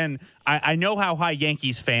Yankees? And I know how high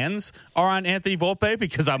Yankees fans are on Anthony Volpe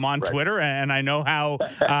because I'm on Twitter, and I know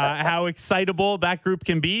how excitable that group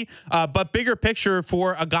can be. But bigger picture,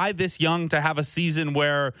 for a guy this young to have a season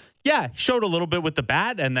where Yeah, showed a little bit with the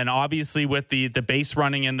bat, and then obviously with the base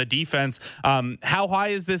running and the defense. How high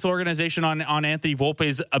is this organization on Anthony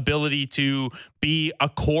Volpe's ability to be a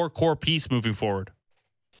core piece moving forward?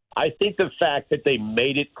 I think the fact that they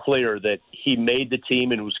made it clear that he made the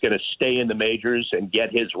team and was going to stay in the majors and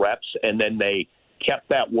get his reps, and then they kept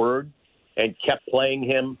that word and kept playing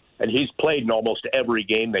him, and he's played in almost every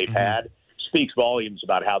game they've had, speaks volumes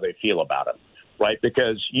about how they feel about him, right?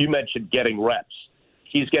 Because you mentioned getting reps.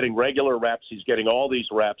 He's getting regular reps. He's getting all these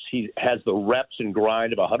reps. He has the reps and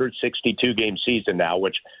grind of a 162-game season now,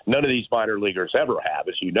 which none of these minor leaguers ever have,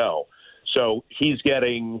 as you know. So he's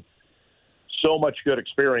getting so much good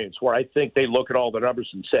experience where I think they look at all the numbers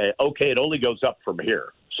and say, okay, it only goes up from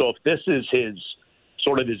here. So if this is his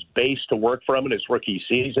sort of his base to work from in his rookie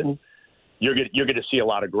season, you're going to see a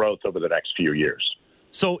lot of growth over the next few years.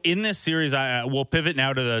 So in this series, we'll pivot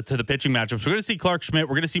now to the pitching matchups. We're going to see Clarke Schmidt.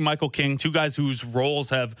 We're going to see Michael King, two guys whose roles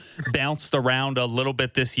have bounced around a little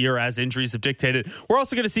bit this year as injuries have dictated. We're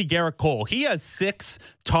also going to see Gerrit Cole. He has 6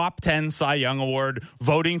 top 10 Cy Young Award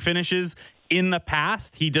voting finishes in the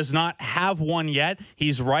past. He does not have one yet.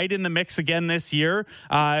 He's right in the mix again this year.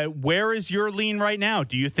 Where is your lean right now?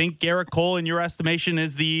 Do you think Gerrit Cole, in your estimation,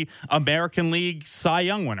 is the American League Cy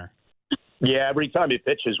Young winner? Yeah, every time he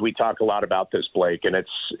pitches, we talk a lot about this, Blake, and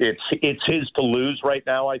it's his to lose right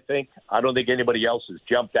now, I think. I don't think anybody else has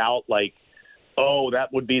jumped out like, oh,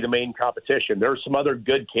 that would be the main competition. There are some other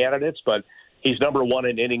good candidates, but he's number 1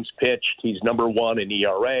 in innings pitched. He's number 1 in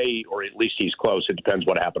ERA, or at least he's close. It depends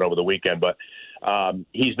what happened over the weekend, but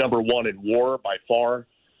he's number 1 in WAR by far.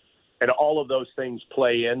 And all of those things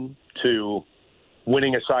play in to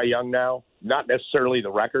winning a Cy Young now, not necessarily the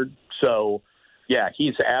record. So, yeah,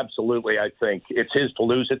 he's absolutely, I think, it's his to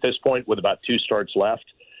lose at this point with about 2 starts left.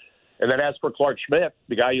 And then as for Clarke Schmidt,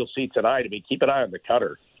 the guy you'll see tonight, I mean, keep an eye on the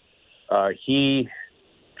cutter. He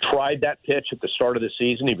tried that pitch at the start of the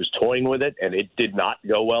season. He was toying with it, and it did not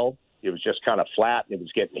go well. It was just kind of flat, and it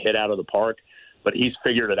was getting hit out of the park. But he's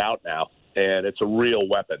figured it out now, and it's a real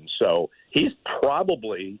weapon. So he's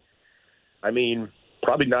probably not even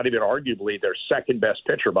arguably their second best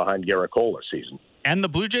pitcher behind Gerrit Cole this season. And the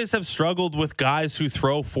Blue Jays have struggled with guys who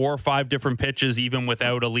throw 4 or 5 different pitches, even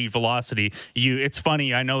without elite velocity. It's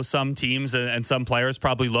funny. I know some teams and some players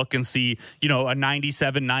probably look and see, a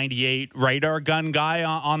 97, 98 radar gun guy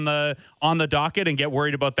on the docket and get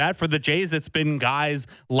worried about that. For the Jays, it's been guys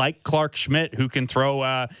like Clarke Schmidt who can throw,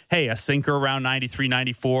 a sinker around 93,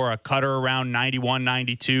 94, a cutter around 91,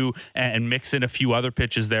 92, and mix in a few other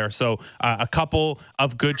pitches there. So a couple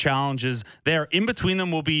of good challenges there. In between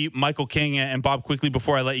them will be Michael King and Bob. Quickly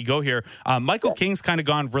before I let you go here, Michael King's kind of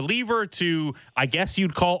gone reliever to, I guess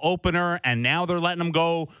you'd call opener, and now they're letting him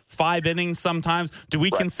go 5 innings sometimes. Do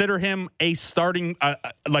we consider him a starting,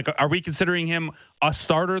 are we considering him a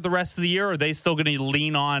starter the rest of the year, or are they still going to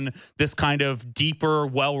lean on this kind of deeper,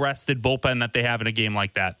 well-rested bullpen that they have in a game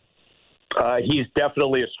like that? He's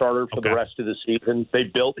definitely a starter for the rest of the season.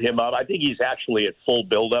 They built him up. I think he's actually at full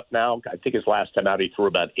build-up now. I think his last time out he threw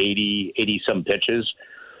about 80-some pitches.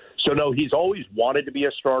 So, no, he's always wanted to be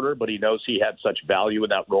a starter, but he knows he had such value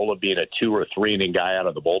in that role of being a 2 or 3 inning guy out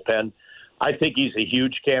of the bullpen. I think he's a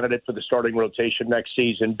huge candidate for the starting rotation next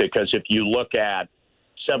season because if you look at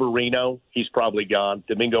Severino, he's probably gone.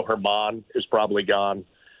 Domingo Germán is probably gone.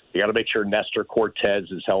 You got to make sure Nestor Cortez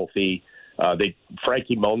is healthy.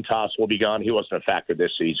 Frankie Montas will be gone. He wasn't a factor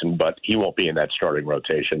this season, but he won't be in that starting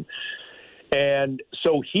rotation. And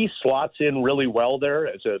so he slots in really well there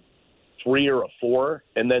as a 3 or a 4.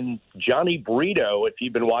 And then Johnny Brito, if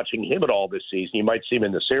you've been watching him at all this season, you might see him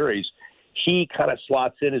in the series. He kind of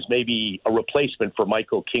slots in as maybe a replacement for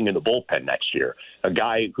Michael King in the bullpen next year, a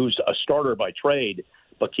guy who's a starter by trade,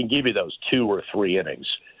 but can give you those 2 or 3 innings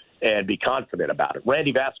and be confident about it.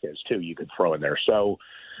 Randy Vasquez, too, you could throw in there. So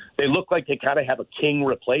they look like they kind of have a King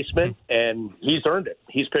replacement, and he's earned it.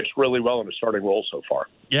 He's pitched really well in a starting role so far.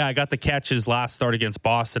 Yeah, I got the catch his last start against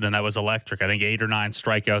Boston, and that was electric. I think 8 or 9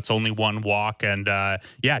 strikeouts, only 1 walk, and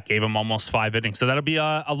gave him almost 5 innings. So that'll be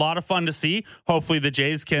a lot of fun to see. Hopefully the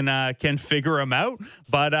Jays can figure him out.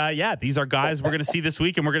 But these are guys we're going to see this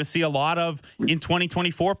week, and we're going to see a lot of in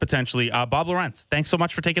 2024 potentially. Bob Lorentz, thanks so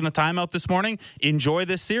much for taking the time out this morning. Enjoy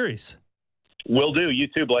this series. Will do. You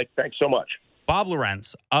too, Blake. Thanks so much. Bob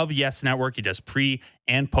Lorentz of Yes Network. He does pre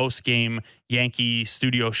and post game Yankee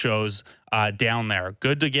studio shows down there.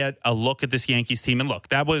 Good to get a look at this Yankees team. And look,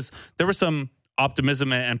 there was some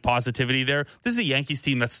optimism and positivity there. This is a Yankees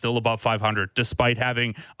team that's still above 500, despite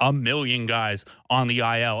having a million guys on the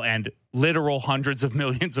IL and literal hundreds of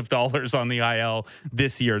millions of dollars on the IL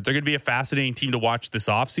this year. They're going to be a fascinating team to watch this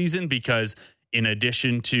offseason because in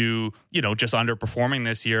addition to, just underperforming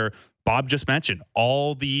this year, Bob just mentioned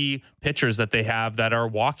all the pitchers that they have that are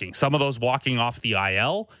walking. Some of those walking off the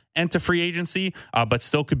IL and to free agency, but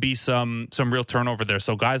still could be some real turnover there.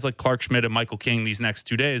 So guys like Clark Schmidt and Michael King these next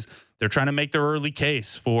 2 days, they're trying to make their early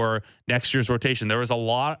case for next year's rotation. There is a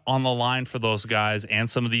lot on the line for those guys and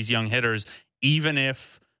some of these young hitters, even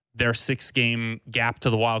if their 6-game gap to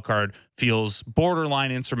the wild card feels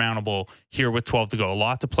borderline insurmountable here with 12 to go. A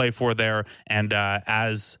lot to play for there. And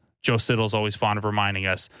as Joe Siddle's always fond of reminding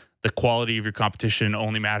us, the quality of your competition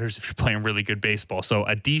only matters if you're playing really good baseball. So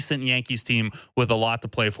a decent Yankees team with a lot to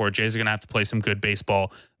play for. Jays are going to have to play some good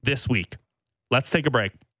baseball this week. Let's take a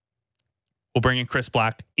break. We'll bring in Chris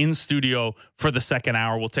Black in studio for the second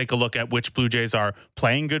hour. We'll take a look at which Blue Jays are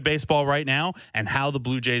playing good baseball right now and how the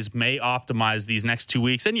Blue Jays may optimize these next 2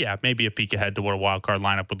 weeks. And yeah, maybe a peek ahead to what a wild card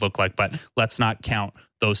lineup would look like, but let's not count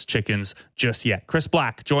those chickens just yet. Chris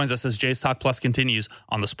Black joins us as Jays Talk Plus continues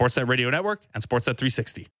on the Sportsnet Radio Network and Sportsnet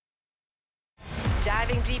 360.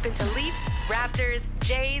 Diving deep into Leafs, Raptors,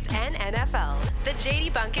 Jays, and NFL. The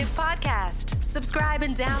JD Bunkis Podcast. Subscribe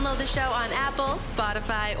and download the show on Apple,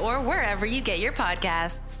 Spotify, or wherever you get your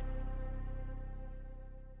podcasts.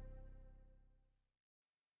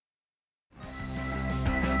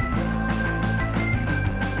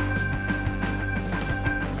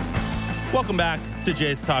 Welcome back to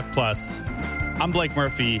Jays Talk Plus. I'm Blake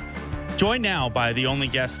Murphy, joined now by the only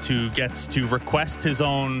guest who gets to request his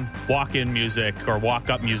own walk-in music or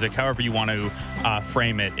walk-up music, however you want to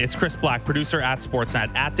frame it. It's Chris Black, producer at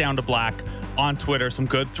Sportsnet, at Down to Black on Twitter. Some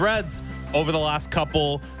good threads over the last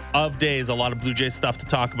couple of days. A lot of Blue Jays stuff to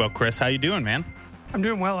talk about. Chris, how you doing, man? I'm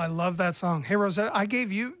doing well. I love that song. Hey, Rosetta, I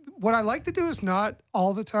gave you, what I like to do is not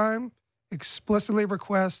all the time explicitly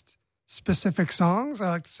request specific songs. I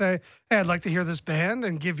like to say, hey, I'd like to hear this band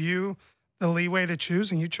and give you the leeway to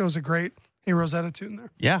choose, and you chose a great Hey Rosetta tune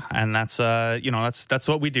there. Yeah, and that's that's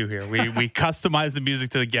what we do here. We customize the music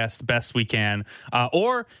to the guest best we can.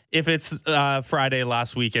 Or if it's Friday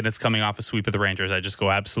last week and it's coming off a sweep of the Rangers, I just go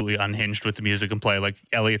absolutely unhinged with the music and play like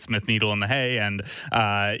Elliott Smith, Needle in the Hay, and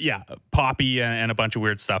Poppy and a bunch of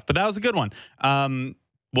weird stuff. But that was a good one.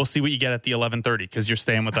 We'll see what you get at the 11:30 because you're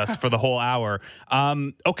staying with us for the whole hour.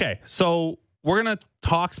 Okay, so we're gonna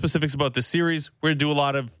talk specifics about this series. We're gonna do a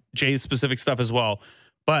lot of Jays specific stuff as well.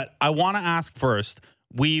 But I want to ask first,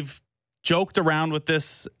 we've joked around with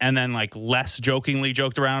this and then like less jokingly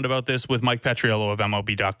joked around about this with Mike Petriello of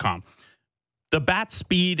MLB.com. The bat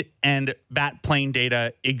speed and bat plane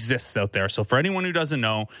data exists out there. So for anyone who doesn't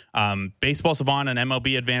know, Baseball Savant and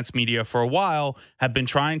MLB Advanced Media for a while have been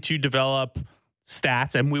trying to develop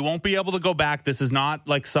stats, and we won't be able to go back. This is not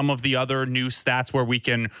like some of the other new stats where we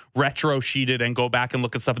can retro sheet it and go back and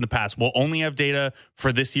look at stuff in the past. We'll only have data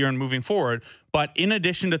for this year and moving forward. But in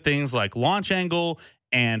addition to things like launch angle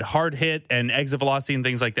and hard hit and exit velocity and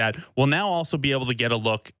things like that, we'll now also be able to get a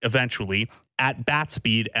look eventually at bat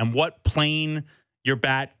speed and what plane your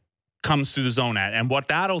bat comes through the zone at. And what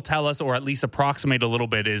that'll tell us, or at least approximate a little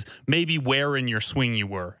bit, is maybe where in your swing you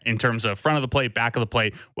were in terms of front of the plate, back of the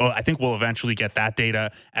plate. Well, I think we'll eventually get that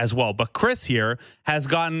data as well. But Chris here has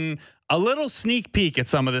gotten a little sneak peek at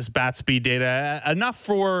some of this bat speed data, enough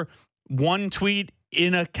for one tweet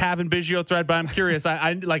in a Kevin Biggio thread. But I'm curious,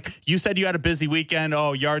 I like you said you had a busy weekend.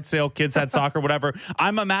 Oh, yard sale, kids had soccer, whatever.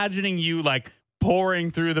 I'm imagining you like pouring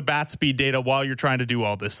through the bat speed data while you're trying to do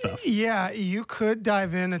all this stuff. Yeah, you could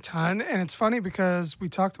dive in a ton. And it's funny because we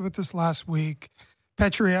talked about this last week.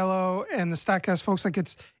 Petriello and the StatCast folks, like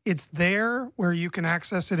it's there where you can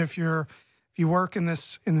access it. If you work in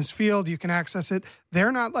this field, you can access it.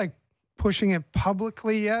 They're not like pushing it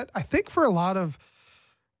publicly yet. I think for a lot of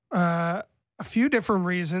a few different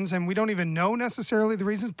reasons, and we don't even know necessarily the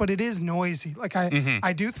reasons, but it is noisy. Like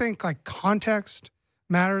I do think like context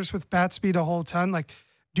matters with bat speed a whole ton. Like,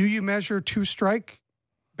 do you measure 2-strike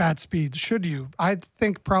bat speed? Should you? I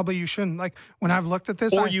think probably you shouldn't. Like when I've looked at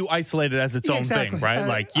this, or you isolate it as its own thing, right?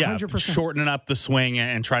 Like 100%. Shortening up the swing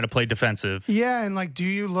and try to play defensive. Yeah, and like, do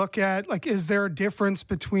you look at like, is there a difference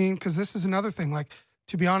between? Because this is another thing. Like,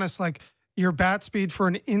 to be honest, like your bat speed for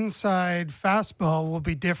an inside fastball will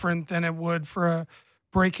be different than it would for a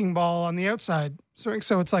breaking ball on the outside. So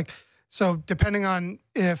it's like, so depending on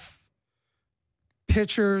if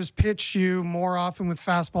pitchers pitch you more often with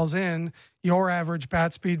fastballs in, your average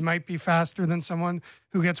bat speed might be faster than someone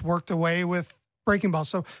who gets worked away with breaking balls.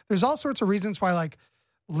 So there's all sorts of reasons why like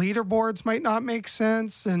leaderboards might not make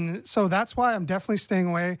sense. And so that's why I'm definitely staying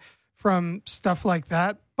away from stuff like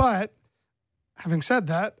that. But having said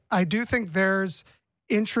that, I do think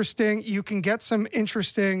you can get some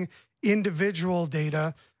interesting individual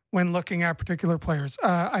data when looking at particular players.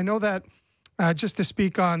 I know that just to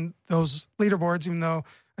speak on those leaderboards, even though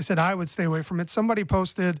I said I would stay away from it. Somebody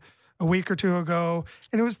posted a week or two ago,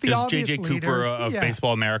 and it was the obvious JJ Cooper leaders. of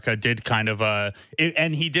Baseball America did kind of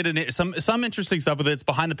and he did some interesting stuff with it. It's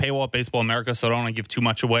behind the paywall at Baseball America, so I don't want to give too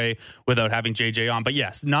much away without having JJ on. But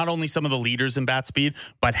yes, not only some of the leaders in bat speed,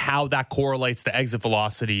 but how that correlates to exit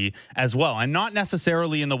velocity as well, and not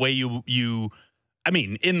necessarily in the way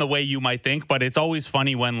in the way you might think, but it's always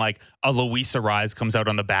funny when like a Luis Arraez comes out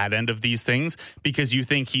on the bad end of these things, because you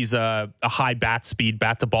think he's a high bat speed,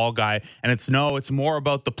 bat to ball guy. And it's more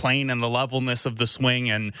about the plane and the levelness of the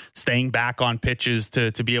swing and staying back on pitches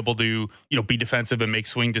to be able to, be defensive and make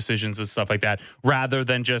swing decisions and stuff like that, rather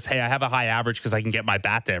than just, hey, I have a high average because I can get my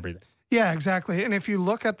bat to everything. Yeah, exactly. And if you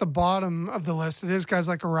look at the bottom of the list, it is guys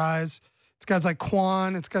like Arraez. It's guys like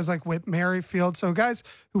Kwan. It's guys like Whit Merrifield. So guys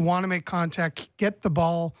who want to make contact, get the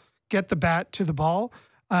bat to the ball.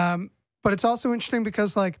 But it's also interesting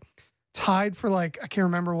because like tied for I can't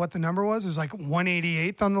remember what the number was. It was like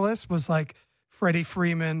 188th on the list was like Freddie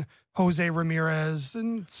Freeman, Jose Ramirez,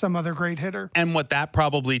 and some other great hitter. And what that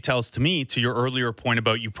probably tells to me, to your earlier point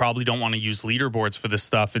about you probably don't want to use leaderboards for this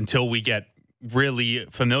stuff until we get really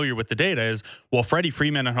familiar with the data, is, well, Freddie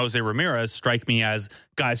Freeman and Jose Ramirez strike me as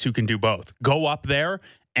guys who can do both. Go up there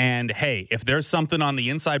and, hey, if there's something on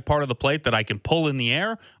the inside part of the plate that I can pull in the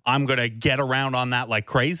air, I'm going to get around on that like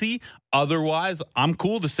crazy. Otherwise, I'm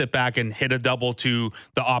cool to sit back and hit a double to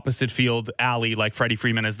the opposite field alley like Freddie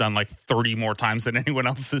Freeman has done like 30 more times than anyone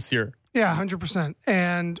else this year. Yeah, 100%.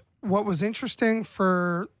 And what was interesting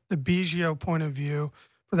for the Biggio point of view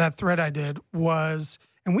for that thread I did was,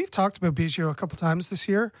 and we've talked about Biggio a couple times this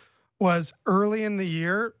year, was early in the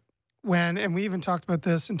year and we even talked about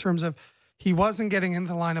this in terms of he wasn't getting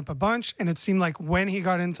into the lineup a bunch, and it seemed like when he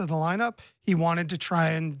got into the lineup, he wanted to try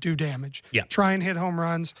and do damage. Yeah. Try and hit home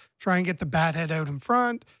runs, try and get the bat head out in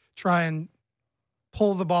front, try and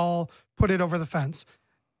pull the ball, put it over the fence.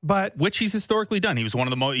 But which he's historically done. He was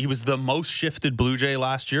he was the most shifted Blue Jay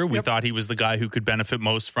last year. We thought he was the guy who could benefit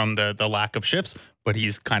most from the lack of shifts, but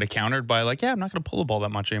he's kind of countered by I'm not going to pull the ball that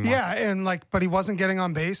much anymore. Yeah, and but he wasn't getting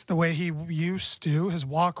on base the way he used to. His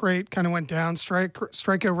walk rate kind of went down.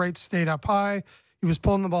 Strikeout rate stayed up high. He was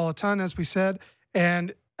pulling the ball a ton, as we said.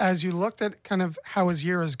 And as you looked at kind of how his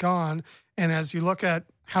year has gone, and as you look at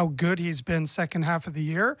how good he's been second half of the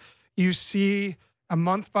year, you see a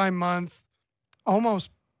month by month, almost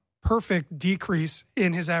perfect decrease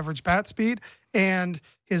in his average bat speed, and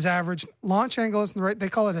his average launch angle isn't right. They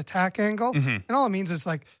call it attack angle. Mm-hmm. And all it means is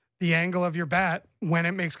the angle of your bat when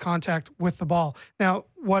it makes contact with the ball. Now,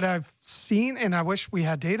 what I've seen, and I wish we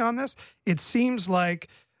had data on this, it seems like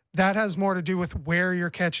that has more to do with where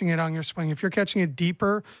you're catching it on your swing. If you're catching it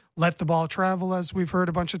deeper, let the ball travel, as we've heard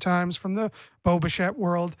a bunch of times from the Bo Bichette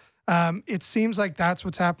world. It seems like that's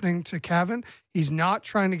what's happening to Cavan. He's not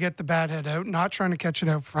trying to get the bat head out, not trying to catch it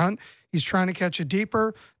out front. He's trying to catch it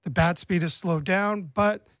deeper. The bat speed is slowed down,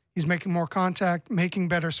 but he's making more contact, making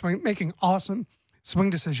better swing, making awesome swing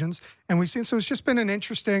decisions. And we've seen, so it's just been an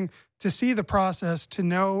interesting to see the process, to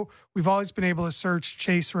know we've always been able to search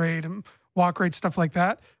chase rate and walk rate, stuff like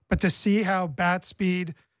that. But to see how bat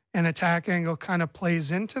speed and attack angle kind of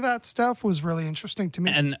plays into that stuff was really interesting to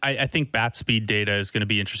me. And I think bat speed data is going to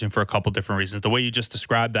be interesting for a couple different reasons. The way you just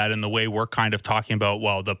described that and the way we're kind of talking about,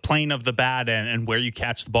 well, the plane of the bat and where you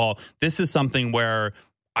catch the ball, this is something where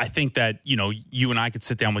I think that, you and I could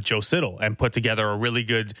sit down with Joe Siddall and put together a really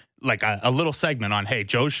good, a little segment on, hey,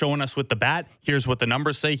 Joe's showing us with the bat. Here's what the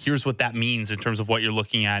numbers say. Here's what that means in terms of what you're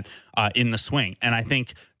looking at in the swing. And I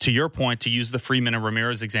think, to your point, to use the Freeman and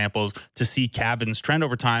Ramirez examples, to see Cavan's trend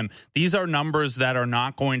over time, these are numbers that are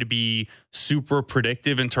not going to be super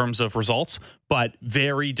predictive in terms of results, but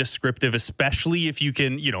very descriptive, especially if you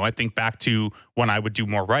can, I think back to when I would do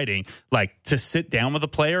more writing, to sit down with a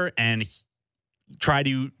player and try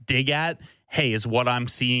to dig at, hey, is what I'm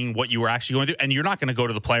seeing what you were actually going through? And you're not going to go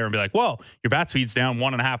to the player and be like, well, your bat speed's down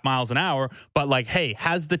 1.5 miles an hour. But hey,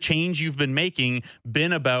 has the change you've been making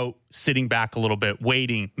been about sitting back a little bit,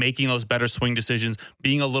 waiting, making those better swing decisions,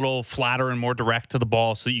 being a little flatter and more direct to the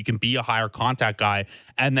ball so that you can be a higher contact guy,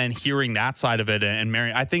 and then hearing that side of it and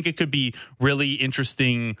marrying? I think it could be really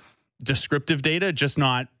interesting descriptive data, just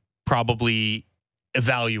not probably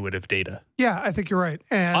evaluative data. Yeah, I think you're right.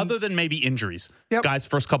 And other than maybe injuries, yep. Guy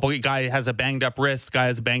has a banged up wrist, guy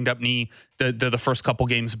has a banged up knee. The first couple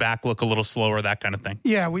games back look a little slower, that kind of thing.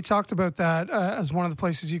 Yeah, we talked about that as one of the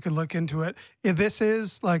places you could look into it. This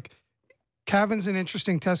is Cavan's an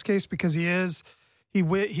interesting test case because he is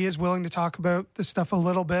willing to talk about this stuff a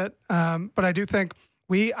little bit. But I do think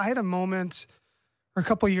I had a moment or a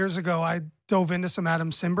couple of years ago, I dove into some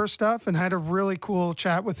Adam Simber stuff and had a really cool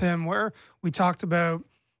chat with him where we talked about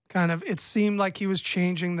kind of, it seemed like he was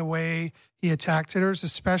changing the way he attacked hitters,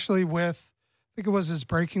 especially with, I think it was his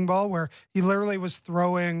breaking ball, where he literally was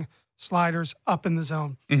throwing sliders up in the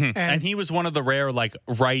zone. Mm-hmm. And he was one of the rare like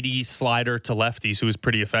righty slider to lefties who was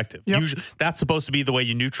pretty effective. Yep. Usually, that's supposed to be the way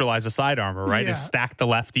you neutralize a sidearmer, right? Yeah. Is stack the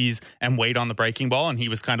lefties and wait on the breaking ball. And he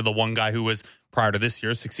was kind of the one guy who was, prior to this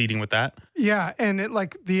year, succeeding with that. Yeah. And it,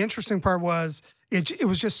 like, the interesting part was it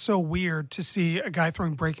was just so weird to see a guy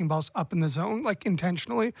throwing breaking balls up in the zone, like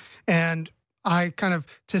intentionally. And I kind of,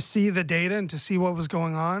 to see the data and to see what was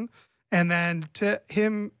going on, and then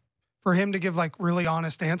for him to give like really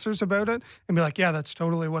honest answers about it and be like, yeah, that's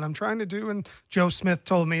totally what I'm trying to do. And Joe Smith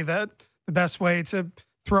told me that the best way to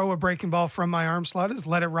throw a breaking ball from my arm slot is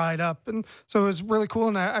let it ride up. And so it was really cool.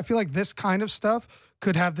 And I feel like this kind of stuff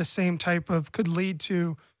could have the same could lead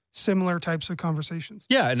to similar types of conversations.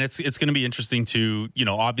 Yeah. And it's going to be interesting to,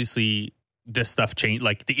 obviously this stuff change,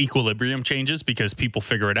 like the equilibrium changes because people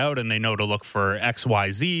figure it out and they know to look for X,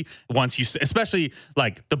 Y, Z. Once you, especially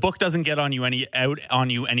like the book doesn't get on you any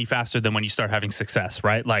faster than when you start having success,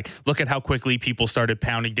 right? Like look at how quickly people started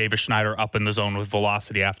pounding Davis Schneider up in the zone with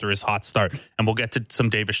velocity after his hot start. And we'll get to some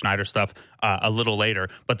Davis Schneider stuff a little later.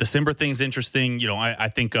 But the Simber thing's interesting. I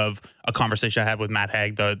think of a conversation I had with Matt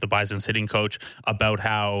Haig, the Bison's hitting coach, about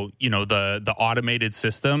how, the automated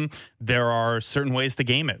system, there are certain ways to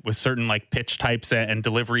game it with certain like pitch types and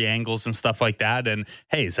delivery angles and stuff like that. And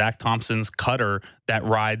hey, Zach Thompson's cutter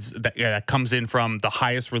that comes in from the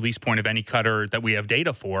highest release point of any cutter that we have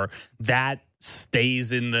data for, that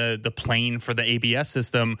stays in the plane for the ABS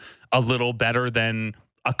system a little better than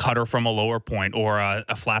a cutter from a lower point or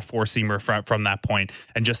a flat four seamer from that point.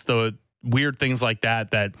 And just the weird things like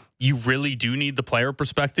that you really do need the player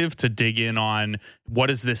perspective to dig in on. What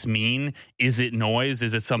does this mean? Is it noise?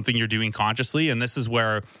 Is it something you're doing consciously? And this is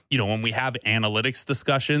where, when we have analytics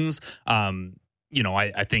discussions,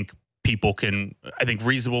 I think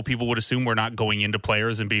reasonable people would assume we're not going into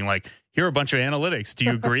players and being like, here are a bunch of analytics. Do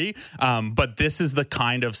you agree? But this is the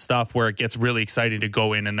kind of stuff where it gets really exciting to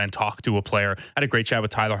go in and then talk to a player. I had a great chat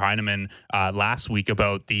with Tyler Heineman last week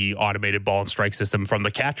about the automated ball and strike system from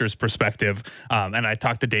the catcher's perspective. And I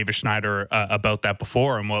talked to Davis Schneider about that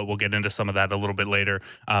before, and we'll get into some of that a little bit later.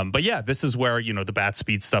 But yeah, this is where, the bat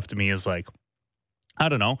speed stuff to me is like, I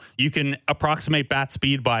don't know. You can approximate bat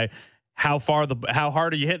speed by how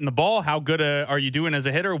hard are you hitting the ball? How good are you doing as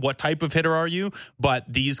a hitter? What type of hitter are you? But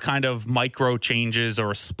these kind of micro changes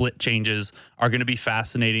or split changes are going to be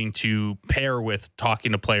fascinating to pair with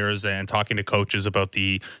talking to players and talking to coaches about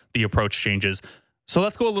the approach changes. So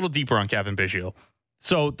let's go a little deeper on Cavan Biggio.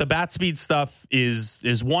 So the bat speed stuff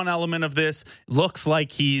is one element of this. Looks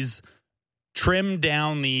like he's trimmed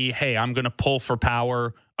down the, hey, I'm going to pull for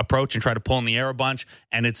power approach and try to pull in the air a bunch.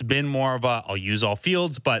 And it's been more of I'll use all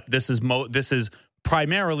fields, but this is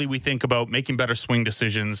primarily, we think about making better swing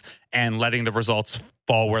decisions and letting the results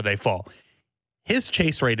fall where they fall. His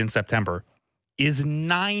chase rate in September is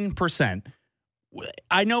 9%.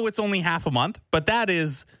 I know it's only half a month, but that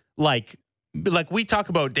is like we talk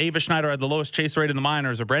about Davis Schneider had the lowest chase rate in the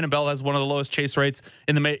minors, or Brandon Bell has one of the lowest chase rates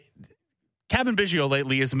in the Cavan Biggio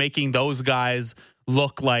lately is making those guys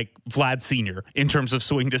look like Vlad Sr. in terms of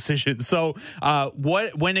swing decisions. So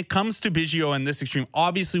when it comes to Biggio and this extreme,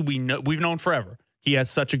 obviously we've known forever he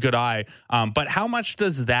has such a good eye. But how much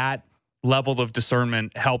does that level of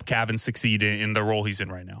discernment help Cavan succeed in the role he's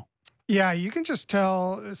in right now? Yeah, you can just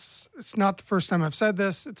tell. It's not the first time I've said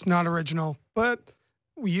this. It's not original, but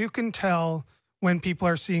you can tell when people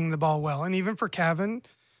are seeing the ball well. And even for Cavan,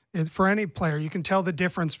 for any player, you can tell the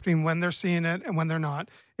difference between when they're seeing it and when they're not.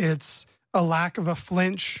 It's a lack of a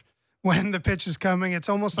flinch when the pitch is coming. It's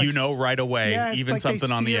almost like, right away, even like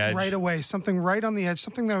something on the edge. Right away, something right on the edge,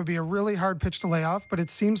 something that would be a really hard pitch to lay off, but it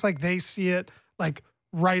seems like they see it like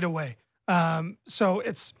right away. So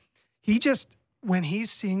when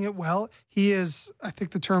he's seeing it well, he is, I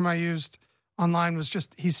think the term I used online was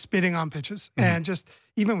just, he's spitting on pitches. Mm-hmm. And just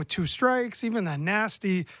even with two strikes, even that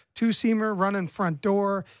nasty two-seamer running front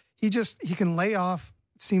door, he can lay off,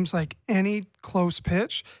 it seems like, any close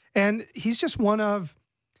pitch. And he's just one of,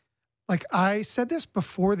 like I said this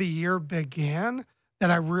before the year began,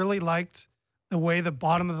 that I really liked the way the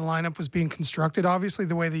bottom of the lineup was being constructed. Obviously,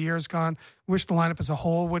 the way the year's gone, wish the lineup as a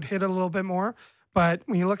whole would hit a little bit more. But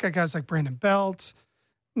when you look at guys like Brandon Belt,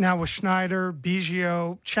 now with Schneider,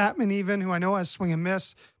 Biggio, Chapman even, who I know has swing and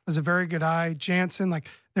miss, has a very good eye, Jansen, like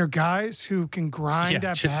they're guys who can grind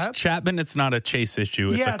at bats. Chapman, it's not a chase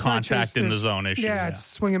issue. It's a contact in the zone issue. Yeah, it's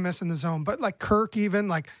swing and miss in the zone. But like Kirk even,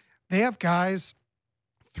 like they have guys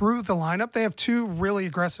through the lineup. They have two really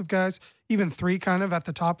aggressive guys, even three kind of at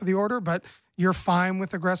the top of the order, but you're fine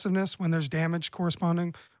with aggressiveness when there's damage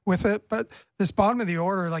corresponding with it. But this bottom of the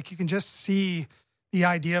order, like you can just see the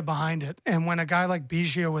idea behind it. And when a guy like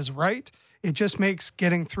Biggio is right, it just makes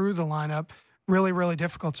getting through the lineup really, really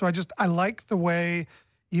difficult. So I like the way,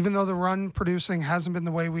 even though the run producing hasn't been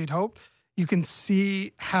the way we'd hoped, you can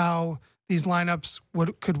see how these lineups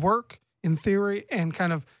could work in theory and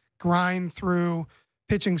kind of grind through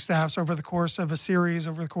pitching staffs over the course of a series,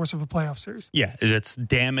 over the course of a playoff series. Yeah, it's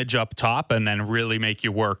damage up top and then really make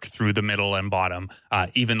you work through the middle and bottom,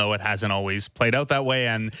 even though it hasn't always played out that way.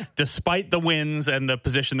 And despite the wins and the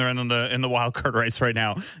position they're in the wild card race right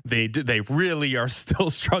now, they really are still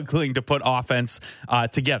struggling to put offense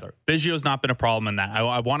together. Biggio's not been a problem in that.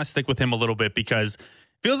 I want to stick with him a little bit because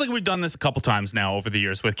feels like we've done this a couple times now over the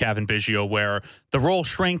years with Cavan Biggio, where the role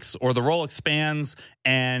shrinks or the role expands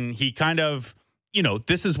and he kind of,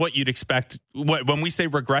 this is what you'd expect. When we say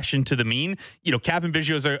regression to the mean, Cavan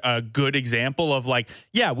Biggio is a good example of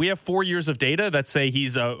we have 4 years of data that say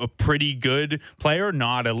he's a pretty good player,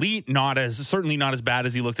 not elite, certainly not as bad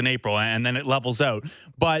as he looked in April, and then it levels out.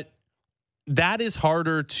 But that is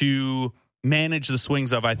harder to manage the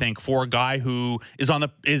swings of, I think, for a guy who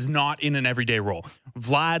is not in an everyday role.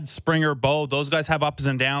 Vlad, Springer, Bo, those guys have ups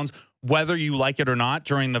and downs. Whether you like it or not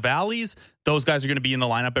during the valleys, those guys are going to be in the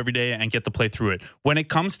lineup every day and get to play through it. When it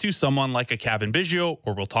comes to someone like a Cavan Biggio,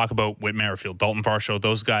 or we'll talk about Whit Merrifield, Dalton Varsho,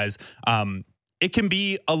 those guys, it can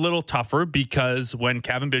be a little tougher because when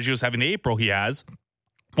Cavan Biggio is having the April he has,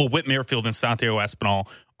 Whit Merrifield and Santiago Espinal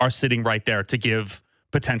are sitting right there to give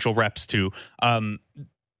potential reps to.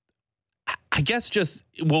 I guess just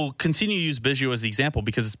we'll continue to use Biggio as the example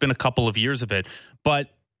because it's been a couple of years of it, but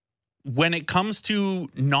when it comes to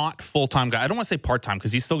not full-time guy, I don't want to say part-time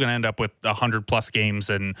because he's still going to end up with 100+ games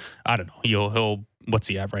and I don't know, he'll what's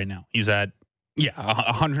he at right now? He's at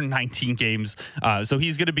 119 games. So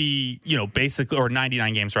he's going to be, basically, or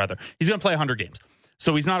 99 games rather. He's going to play 100 games.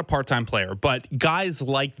 So he's not a part-time player, but guys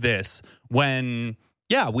like this, when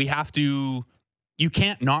we have to, you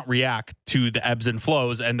can't not react to the ebbs and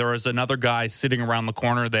flows. And there is another guy sitting around the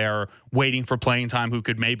corner there waiting for playing time who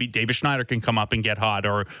could maybe Davis Schneider can come up and get hot,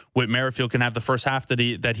 or Whit Merrifield can have the first half that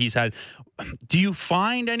he's had. Do you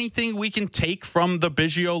find anything we can take from the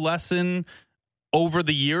Biggio lesson over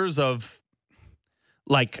the years of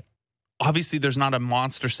obviously there's not a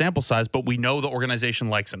monster sample size, but we know the organization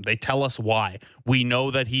likes him. They tell us why. We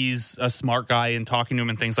know that he's a smart guy and talking to him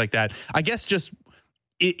and things like that. I guess just,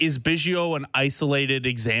 is Biggio an isolated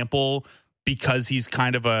example because he's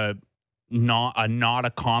kind of not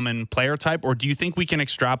a common player type, or do you think we can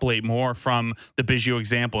extrapolate more from the Biggio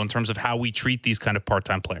example in terms of how we treat these kind of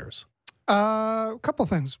part-time players? A couple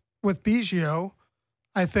things with Biggio.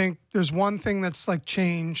 I think there's one thing that's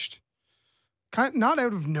changed, not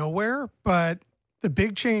out of nowhere, but the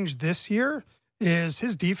big change this year is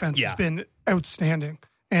his defense has been outstanding.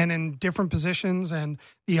 And in different positions, and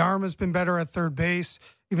the arm has been better at third base.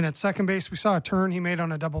 Even at second base, we saw a turn he made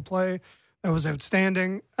on a double play that was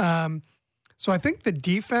outstanding. So I think the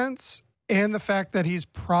defense and the fact that he's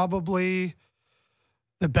probably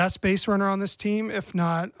the best base runner on this team, if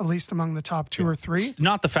not at least among the top two or three.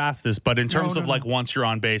 Not the fastest, but in terms of once you're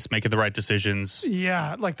on base, making the right decisions.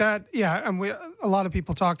 Yeah, like that. Yeah, and a lot of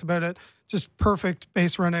people talked about it. Just perfect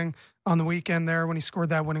base running on the weekend there when he scored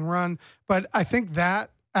that winning run. But I think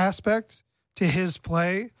that aspect to his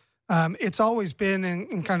play, it's always been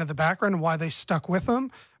in kind of the background of why they stuck with him.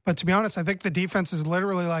 But to be honest, I think the defense is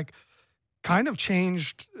literally kind of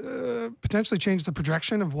potentially changed the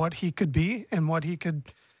projection of what he could be and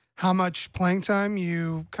how much playing time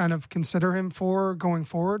you kind of consider him for going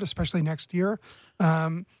forward, especially next year.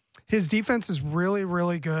 His defense is really,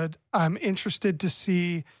 really good. I'm interested to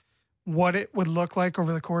see what it would look like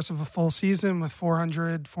over the course of a full season with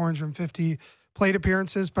 450 plate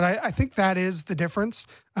appearances. But I think that is the difference.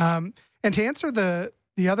 And to answer the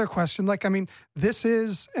other question, this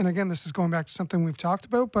is, and again, this is going back to something we've talked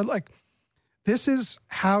about, but this is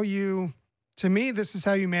how you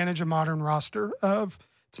manage a modern roster of,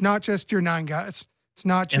 it's not just your 9 guys. It's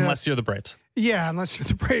not just, unless you're the Braves. Yeah. Unless you're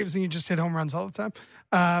the Braves and you just hit home runs all the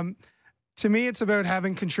time. To me, it's about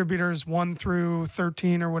having contributors 1 through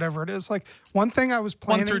 13 or whatever it is. One thing I was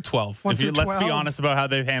planning 1 through 12. Let's be honest about how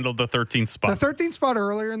they handled the 13th spot. The 13th spot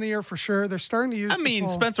earlier in the year for sure. They're starting to use.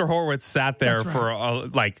 Spencer Horwitz sat there for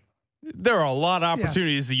there are a lot of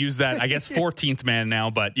opportunities to use that. I guess 14th man now,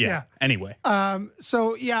 but anyway.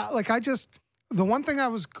 The one thing I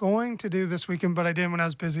was going to do this weekend, but I didn't when I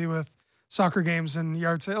was busy with soccer games and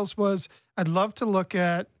yard sales, was I'd love to look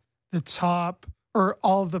at the top or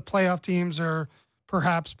all of the playoff teams or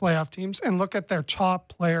perhaps playoff teams and look at their top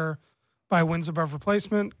player by wins above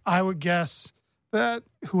replacement, I would guess that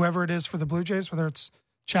whoever it is for the Blue Jays, whether it's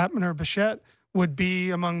Chapman or Bichette, would be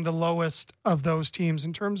among the lowest of those teams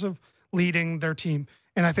in terms of leading their team.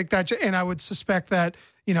 And I think that, and I would suspect that,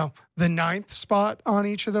 the 9th spot on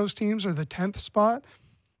each of those teams or the 10th spot,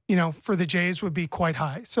 for the Jays would be quite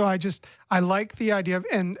high. So I like the idea of,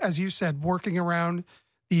 and as you said, working around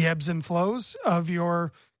the ebbs and flows of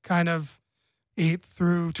your kind of 8th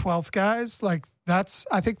through 12th guys. Like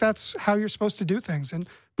I think that's how you're supposed to do things, and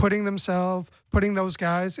putting those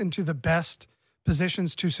guys into the best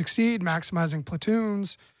positions to succeed, maximizing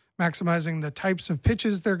platoons, maximizing the types of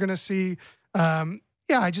pitches they're going to see.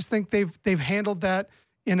 I just think they've handled that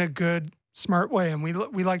in a good, smart way. And we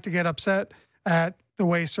like to get upset at the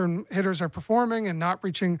way certain hitters are performing and not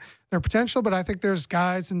reaching their potential. But I think there's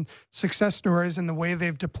guys and success stories in the way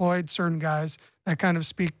they've deployed certain guys that kind of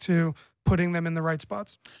speak to putting them in the right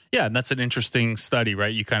spots. Yeah, and that's an interesting study,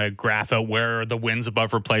 right? You kind of graph out where are the wins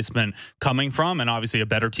above replacement coming from, and obviously a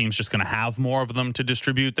better team's just going to have more of them to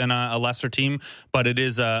distribute than a lesser team. But it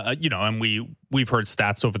is and we've heard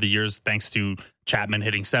stats over the years, thanks to Chapman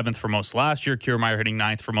hitting 7th for most last year, Kiermaier hitting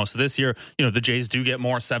 9th for most of this year. The Jays do get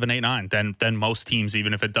more 7, 8, 9 than most teams,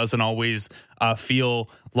 even if it doesn't always feel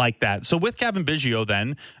like that. So with Cavan Biggio,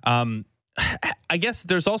 then I guess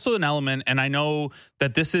there's also an element, and I know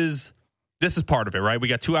that this is part of it, right? We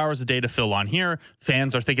got 2 hours a day to fill on here.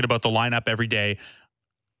 Fans are thinking about the lineup every day.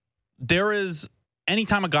 There is,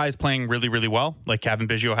 anytime a guy is playing really, really well, like Cavan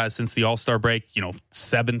Biggio has since the All-Star break,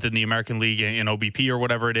 7th in the American League in OBP or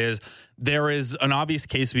whatever it is, there is an obvious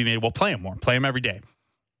case to be made. Well, play him more. Play him every day.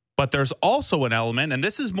 But there's also an element, and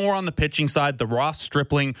this is more on the pitching side, the Ross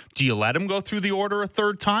Stripling. Do you let him go through the order a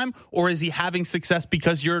third time? Or is he having success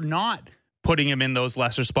because you're not putting him in those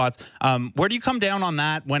lesser spots? Where do you come down on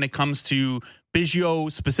that when it comes to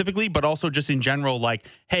Biggio specifically, but also just in general, like,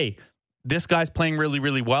 hey, this guy's playing really,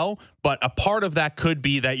 really well, but a part of that could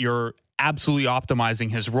be that you're absolutely optimizing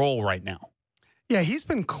his role right now. Yeah, he's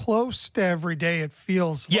been close to every day, it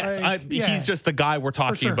feels like. Yes, he's just the guy we're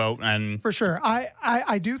talking about. And for sure.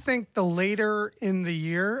 I do think the later in the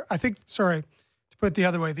year, to put it the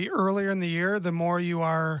other way, the earlier in the year, the more you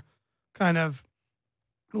are kind of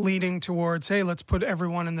leading towards, hey, let's put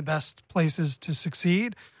everyone in the best places to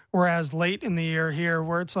succeed. Whereas late in the year here,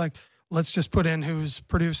 where it's like, let's just put in who's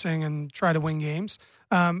producing and try to win games.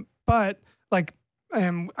 But like,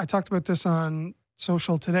 I talked about this on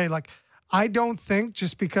social today. Like, I don't think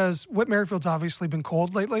just because Whit Merrifield's obviously been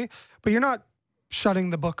cold lately, but you're not shutting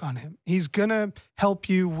the book on him. He's going to help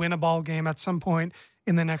you win a ball game at some point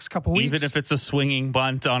in the next couple weeks. Even if it's a swinging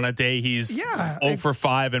bunt on a day he's 0 for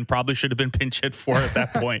 5 and probably should have been pinch hit for at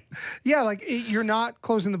that point. You're not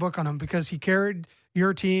closing the book on him because he carried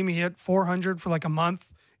your team. He hit 400 for like a month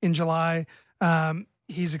in July.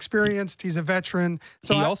 He's experienced. He's a veteran.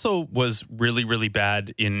 So he also was really, really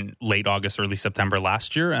bad in late August, early September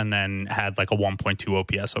last year, and then had like a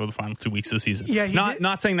 1.2 OPS over the final 2 weeks of the season. Yeah,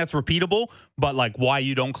 not saying that's repeatable, but like why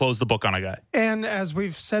you don't close the book on a guy. And as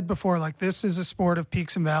we've said before, like this is a sport of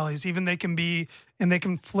peaks and valleys. Even they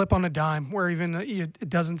can flip on a dime where even it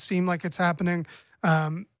doesn't seem like it's happening.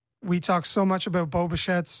 We talk so much about Bo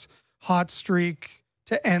Bichette's hot streak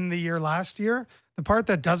to end the year last year. The part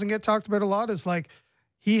that doesn't get talked about a lot is like,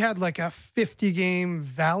 he had like a 50-game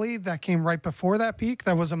valley that came right before that peak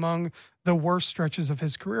that was among the worst stretches of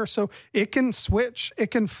his career. So it can switch,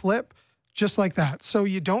 it can flip just like that. So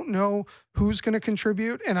you don't know who's going to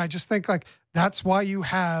contribute. And I just think like that's why you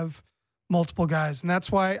have multiple guys. And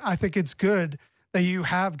that's why I think it's good that you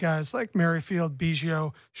have guys like Merrifield,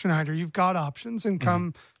 Biggio, Schneider. You've got options, and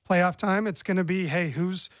come playoff time, it's going to be, hey,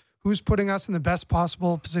 who's putting us in the best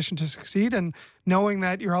possible position to succeed, and knowing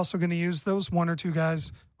that you're also going to use those 1 or 2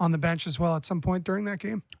 guys on the bench as well at some point during that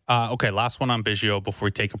game. Okay, last one on Biggio before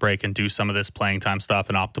we take a break and do some of this playing time stuff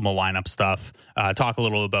and optimal lineup stuff. Talk a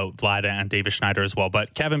little about Vlad and Davis Schneider as well.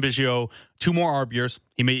 But Cavan Biggio, 2 more ARB years.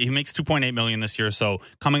 He makes $2.8 million this year. So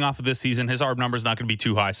coming off of this season, his ARB number is not going to be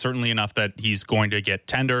too high. Certainly enough that he's going to get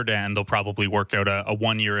tendered, and they'll probably work out a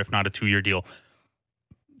 1-year, if not a 2-year deal.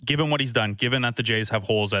 Given what he's done, given that the Jays have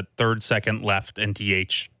holes at third, second, left, and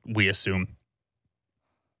DH, we assume,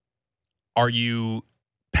 are you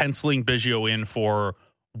penciling Biggio in for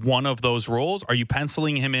one of those roles? Are you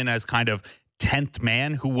penciling him in as kind of 10th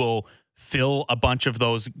man who will fill a bunch of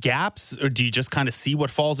those gaps? Or do you just kind of see what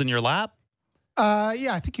falls in your lap?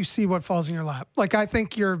 I think you see what falls in your lap. Like, I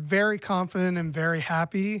think you're very confident and very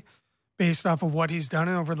happy based off of what he's done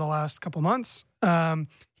over the last couple months.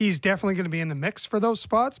 He's definitely going to be in the mix for those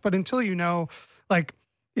spots, but until you know, like,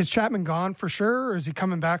 is Chapman gone for sure, or is he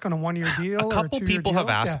coming back on a 1-year deal? A couple people have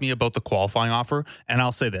asked me about the qualifying offer, and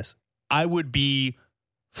I'll say this. I would be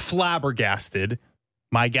flabbergasted.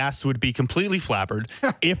 My guess would be completely flabbered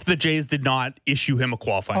if the Jays did not issue him a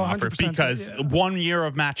qualifying offer, because 1 year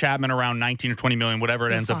of Matt Chapman around 19 or 20 million, whatever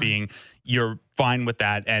it ends up being, you're fine with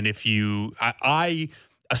that. And if you, a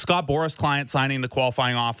Scott Boras client signing the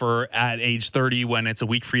qualifying offer at age 30 when it's a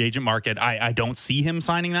weak free agent market, I don't see him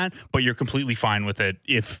signing that, but you're completely fine with it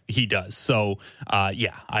if he does. So,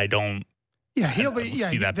 I don't. Yeah, he'll be.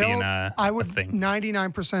 See that being I would a thing.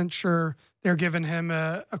 99% sure they're giving him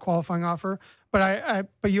a qualifying offer, but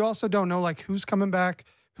but you also don't know like who's coming back,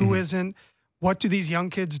 who isn't. What do these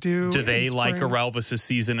young kids do? Do they like Orelvis'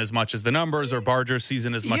 season as much as the numbers, or Barger's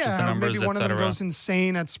season as much as the numbers? Maybe one of them goes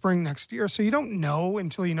insane at spring next year. So you don't know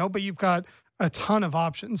until you know, but you've got a ton of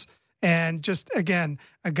options. And just again,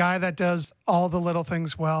 a guy that does all the little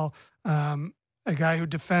things well, a guy who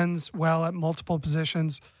defends well at multiple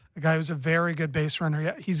positions. A guy who's a very good base runner.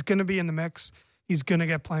 Yeah, he's going to be in the mix. He's going to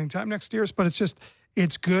get playing time next year. But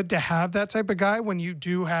it's good to have that type of guy when you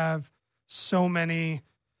do have so many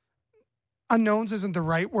unknowns isn't the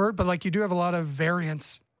right word, but like you do have a lot of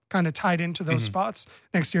variance kind of tied into those spots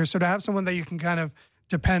next year. So to have someone that you can kind of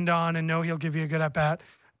depend on and know he'll give you a good at bat,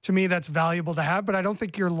 to me, that's valuable to have. But I don't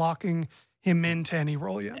think you're locking him into any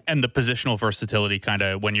role yet. And the positional versatility kind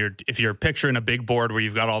of if you're picturing a big board where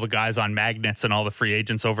you've got all the guys on magnets and all the free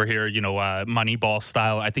agents over here, Moneyball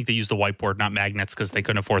style. I think they used a whiteboard, not magnets, because they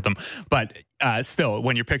couldn't afford them. But still,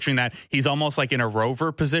 when you're picturing that, he's almost like in a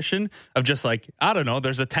rover position of just like, I don't know,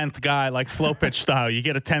 there's a 10th guy, like slow pitch style. You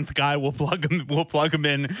get a 10th guy, we'll plug him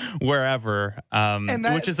in wherever,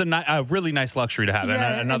 which is a really nice luxury to have.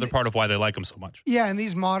 Yeah, and another part of why they like him so much. Yeah, and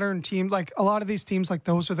these modern teams, like a lot of these teams, like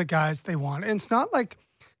those are the guys they want. And it's not like,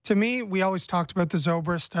 to me, we always talked about the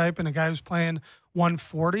Zobrist type and a guy who's playing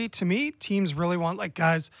 140. To me, teams really want like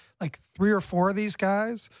guys, like 3 or 4 of these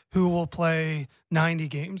guys who will play 90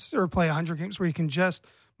 games or play 100 games, where you can just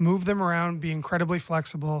move them around, be incredibly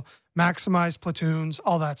flexible, maximize platoons,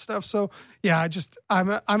 all that stuff. So yeah, I'm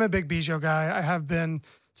a big Biggio guy. I have been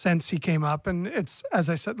since he came up, and it's, as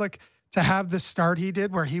I said, like to have the start he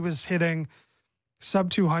did where he was hitting sub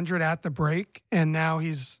 200 at the break, and now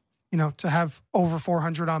he's, to have over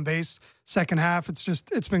 400 on base second half,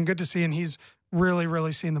 it's been good to see, and he's really,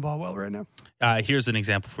 really seeing the ball well right now. Here's an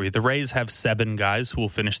example for you. The Rays have 7 guys who will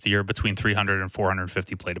finish the year between 300 and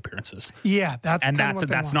 450 plate appearances. Yeah, that's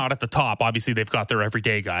not at the top. Obviously, they've got their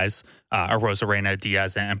everyday guys, Arozarena,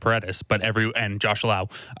 Diaz, and Paredes, and Josh Lau.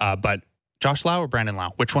 But Josh Lau or Brandon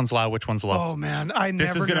Lau? Which one's Lau? Which one's Lau? Oh man,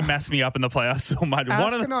 this is going to mess me up in the playoffs so much.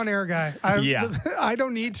 Ask an on-air guy. I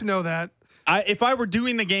don't need to know that. If I were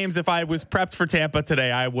doing the games, if I was prepped for Tampa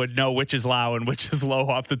today, I would know which is Lau and which is Lowe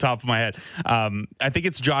off the top of my head. I think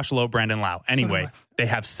it's Josh Lowe, Brandon Lau. Anyway, they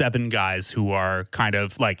have 7 guys who are kind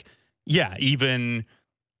of like, even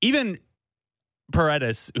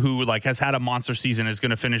Paredes, who like has had a monster season, is going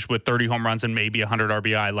to finish with 30 home runs and maybe 100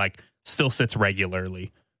 RBI, like still sits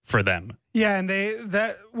regularly for them. Yeah, and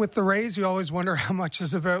that with the Rays, you always wonder how much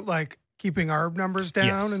is about like keeping ARB numbers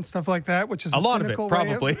down and stuff like that, which is a lot of it,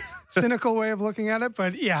 probably. Cynical way of looking at it.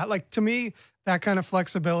 But yeah, like to me, that kind of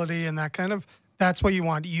flexibility and that's what you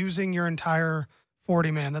want, using your entire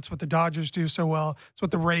 40 man. That's what the Dodgers do so well. It's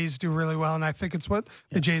what the Rays do really well. And I think it's what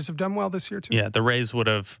the Jays have done well this year too. Yeah, the Rays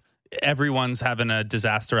everyone's having a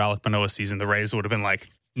disaster Alek Manoah season. The Rays would have been like,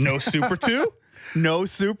 no Super 2? No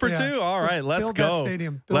Super 2? All right, let's Build go. That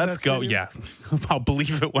stadium. Let's go. Yeah, I'll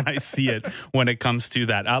believe it when I see it when it comes to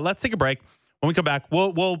that. Let's take a break. When we come back,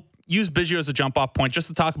 we'll use Biggio as a jump-off point just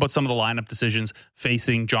to talk about some of the lineup decisions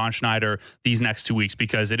facing John Schneider these next 2 weeks,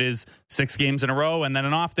 because it is 6 games in a row and then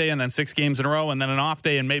an off day and then 6 games in a row and then an off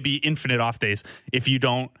day and maybe infinite off days if you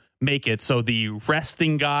don't make it. So the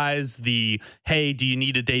resting guys, hey, do you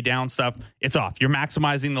need a day down stuff? It's off. You're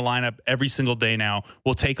maximizing the lineup every single day now.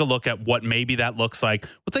 We'll take a look at what maybe that looks like.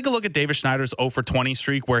 We'll take a look at Davis Schneider's 0 for 20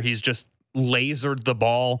 streak, where he's just lasered the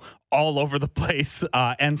ball all over the place,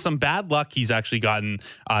 and some bad luck he's actually gotten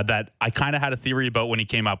that I kind of had a theory about when he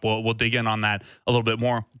came up. We'll dig in on that a little bit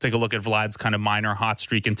more. Take a look at Vlad's kind of minor hot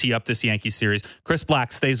streak and tee up this Yankees series. Chris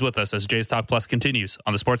Black stays with us as Jays Talk Plus continues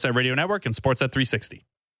on the Sportsnet Radio Network and Sportsnet 360.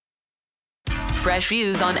 Fresh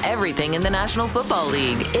views on everything in the National Football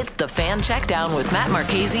League. It's the Fan Checkdown with Matt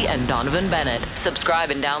Marchese and Donovan Bennett. Subscribe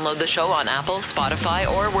and download the show on Apple, Spotify,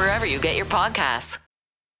 or wherever you get your podcasts.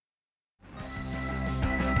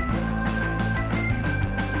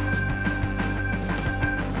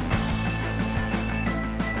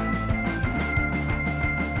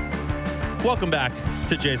 Welcome back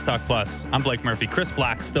to Jays Talk Plus. I'm Blake Murphy. Chris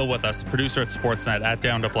Black still with us, producer at Sportsnet at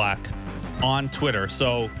Down to Black on Twitter.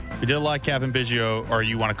 So we did a lot of Kevin Biggio, or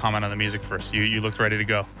you want to comment on the music first? You looked ready to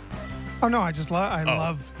go. Oh, no, I just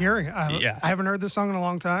love hearing it. I haven't heard this song in a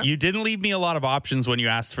long time. You didn't leave me a lot of options when you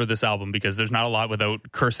asked for this album because there's not a lot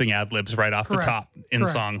without cursing ad libs right off the top in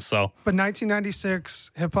songs. So, but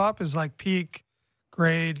 1996 hip hop is like peak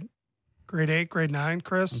grade 8, grade 9,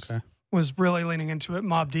 Chris. Okay. Was really leaning into it.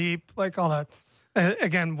 Mobb Deep, like all that.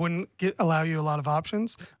 Again, wouldn't allow you a lot of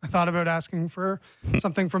options. I thought about asking for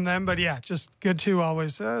something from them, but yeah, just good to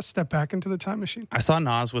always step back into the time machine. I saw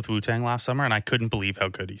Nas with Wu-Tang last summer, and I couldn't believe how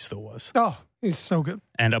good he still was. Oh, he's so good.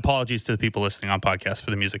 And apologies to the people listening on podcast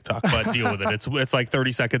for the music talk, but deal with it. It's like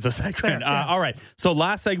 30 seconds a segment. All right. So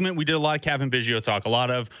last segment, we did a lot of Kevin Biggio talk, a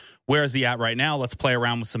lot of where is he at right now? Let's play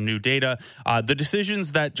around with some new data. The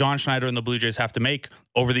decisions that John Schneider and the Blue Jays have to make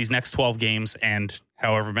over these next 12 games and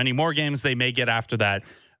however many more games they may get after that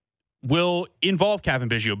will involve Kevin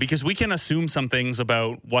Biggio, because we can assume some things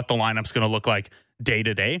about what the lineup's going to look like day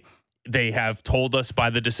to day. They have told us by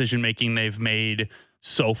the decision making they've made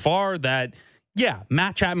so far that, yeah,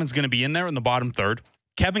 Matt Chapman's going to be in there in the bottom third.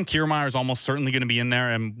 Kevin Kiermaier is almost certainly going to be in there,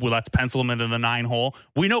 and let's pencil him into the 9 hole.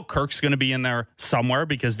 We know Kirk's going to be in there somewhere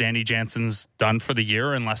because Danny Jansen's done for the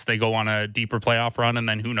year unless they go on a deeper playoff run, and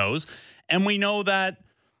then who knows. And we know that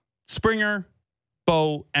Springer,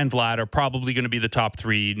 Bo, and Vlad are probably going to be the top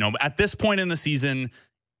 3. No, at this point in the season,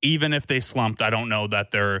 even if they slumped, I don't know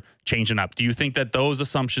that they're changing up. Do you think that those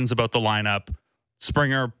assumptions about the lineup,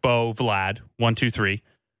 Springer, Bo, Vlad, 1, 2, 3,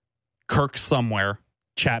 Kirk somewhere,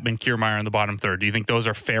 Chapman, Kiermaier in the bottom third, do you think those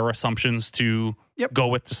are fair assumptions to go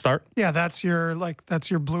with to start? Yeah, that's your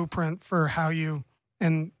blueprint for how you,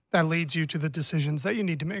 and that leads you to the decisions that you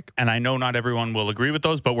need to make. And I know not everyone will agree with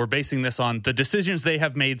those, but we're basing this on the decisions they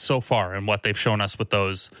have made so far and what they've shown us with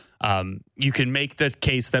those. You can make the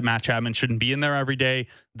case that Matt Chapman shouldn't be in there every day.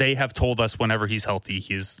 They have told us whenever he's healthy,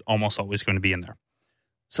 he's almost always going to be in there.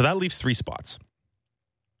 So that leaves 3 spots.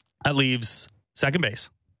 That leaves second base,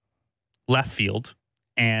 left field,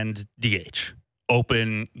 and DH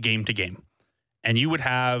open game to game. And you would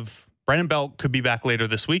have Brendan Belt could be back later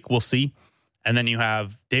this week. We'll see. And then you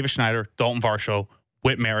have Davis Schneider, Dalton Varsho,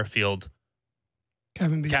 Whit Merrifield,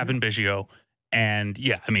 Kevin Biggio. And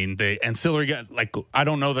yeah, I mean, the ancillary, I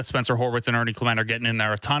don't know that Spencer Horwitz and Ernie Clement are getting in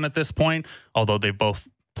there a ton at this point, although they've both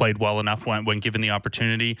played well enough when given the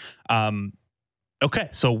opportunity. Okay,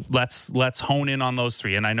 so let's hone in on those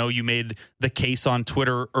 3. And I know you made the case on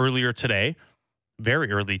Twitter earlier today.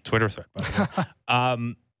 Very early Twitter thread, by the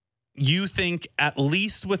way. You think at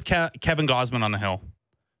least with Kevin Gausman on the hill,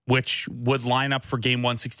 which would line up for game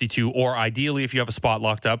 162, or ideally if you have a spot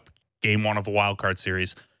locked up, game 1 of a wild card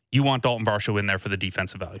series, you want Dalton Varsho in there for the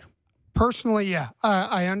defensive value. Personally, yeah.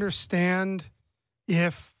 I understand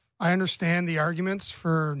the arguments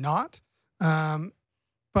for not.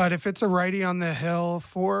 But if it's a righty on the hill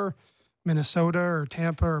for Minnesota or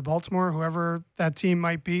Tampa or Baltimore, whoever that team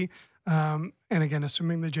might be, and again,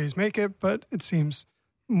 assuming the Jays make it, but it seems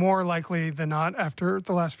more likely than not after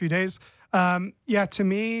the last few days. To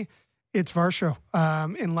me, it's Varsho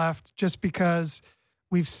in left, just because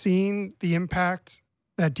we've seen the impact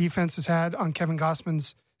that defense has had on Kevin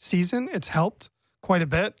Gausman's season. It's helped quite a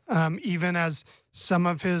bit, even as some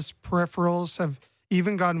of his peripherals have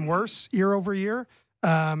even gotten worse year over year.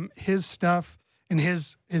 His stuff and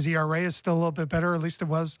his ERA is still a little bit better, at least it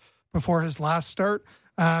was before his last start.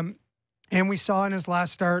 And we saw in his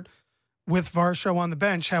last start with Varsho on the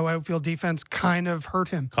bench how outfield defense kind of hurt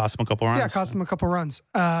him. Cost him a couple runs. Yeah, cost him a couple runs.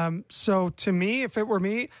 So to me, if it were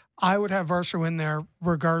me, I would have Varsho in there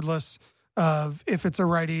regardless of if it's a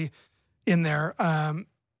righty in there.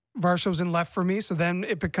 Varsho's in left for me, so then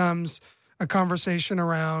it becomes a conversation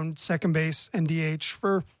around second base and DH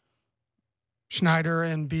for Schneider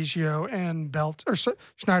and Biggio and Belt, or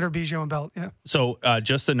Schneider, Biggio, and Belt. Yeah. So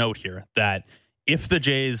just a note here that if the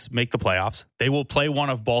Jays make the playoffs, they will play one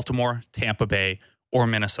of Baltimore, Tampa Bay, or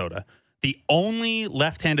Minnesota. The only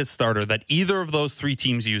left-handed starter that either of those 3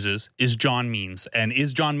 teams uses is John Means. And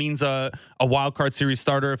is John Means a wild card series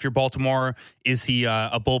starter if you're Baltimore? Is he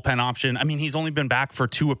a bullpen option? I mean, he's only been back for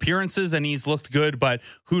 2 appearances and he's looked good, but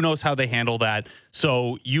who knows how they handle that.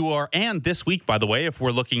 So and this week, by the way, if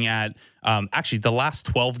we're looking at actually the last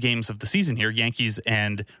 12 games of the season here, Yankees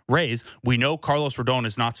and Rays, we know Carlos Rodon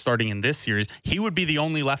is not starting in this series. He would be the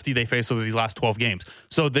only lefty they face over these last 12 games.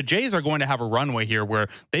 So the Jays are going to have a runway here where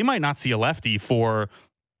they might not see a lefty for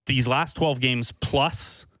these last 12 games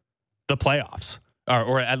plus the playoffs.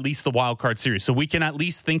 Or at least the wild card series. So we can at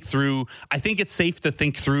least think through, I think it's safe to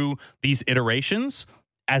think through these iterations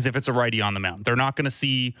as if it's a righty on the mound. They're not going to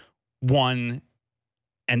see one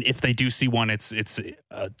And if they do see one, it's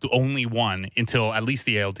only one until at least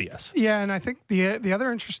the ALDS. Yeah, and I think the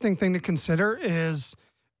other interesting thing to consider is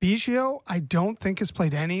Biggio, I don't think has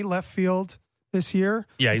played any left field this year.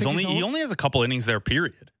 Yeah, he only has a couple innings there,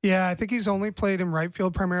 period. Yeah, I think he's only played in right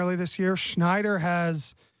field primarily this year. Schneider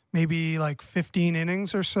has maybe like 15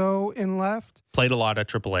 innings or so in left. Played a lot at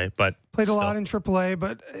AAA, but a lot in AAA.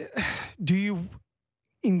 But do you,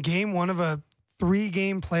 in game one of a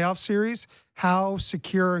 3-game playoff series, how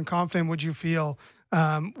secure and confident would you feel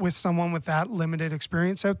with someone with that limited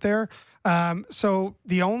experience out there? So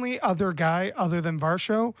the only other guy other than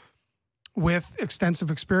Varsho with extensive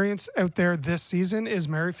experience out there this season is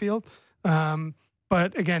Merrifield.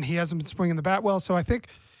 But again, he hasn't been swinging the bat well. So I think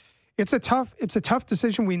it's a tough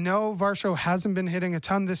decision. We know Varsho hasn't been hitting a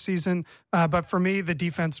ton this season, but for me, the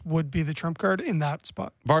defense would be the trump card in that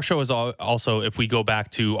spot. Varsho is also, if we go back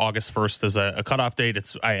to August 1st as a cutoff date,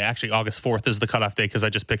 actually August 4th is the cutoff date because I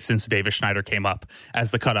just picked since Davis Schneider came up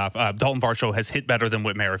as the cutoff. Dalton Varsho has hit better than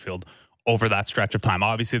Whit Merrifield over that stretch of time.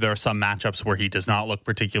 Obviously, there are some matchups where he does not look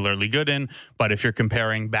particularly good in, but if you're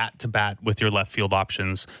comparing bat to bat with your left field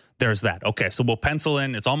options, there's that. Okay, so we'll pencil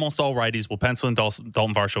in, it's almost all righties. We'll pencil in Dalton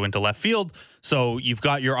Varsho into left field. So you've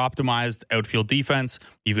got your optimized outfield defense.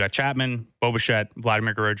 You've got Chapman, Bo Bichette,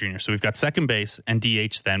 Vladimir Guerrero Jr. So we've got second base and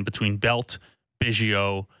DH then between Belt,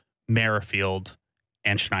 Biggio, Merrifield,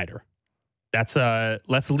 and Schneider. That's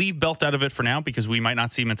let's leave Belt out of it for now because we might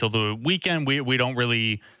not see him until the weekend. We don't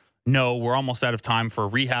really know. We're almost out of time for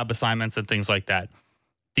rehab assignments and things like that.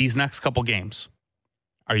 These next couple games,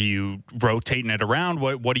 are you rotating it around?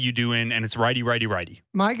 What are you doing? And it's righty.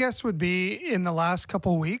 My guess would be in the last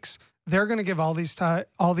couple weeks, they're going to give all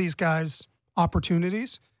these guys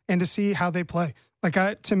opportunities and to see how they play.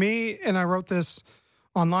 To me, and I wrote this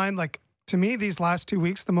online, to me, these last 2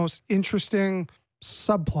 weeks, the most interesting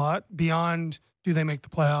subplot beyond do they make the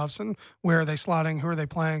playoffs and where are they slotting, who are they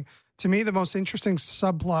playing? To me, the most interesting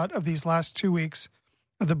subplot of these last 2 weeks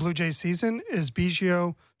of the Blue Jays season is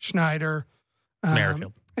Biggio, Schneider,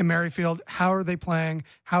 Merrifield. And Merrifield. How are they playing?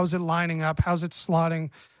 How's it lining up? How's it slotting?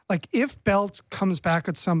 If Belt comes back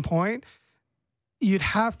at some point, you'd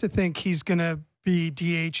have to think he's going to be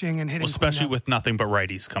DHing and hitting. Well, especially with nothing but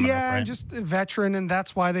righties coming up, right? Yeah, just a veteran, and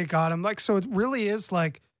that's why they got him. So it really is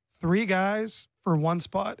 3 guys for one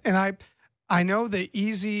spot. And I know the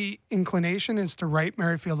easy inclination is to write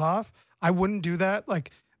Merrifield off. I wouldn't do that. I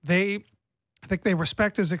think they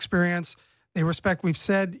respect his experience. They respect, we've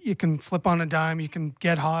said you can flip on a dime, you can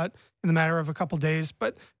get hot in the matter of a couple days.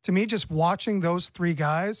 But to me, just watching those 3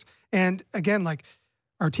 guys, and again,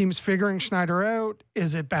 our team's figuring Schneider out.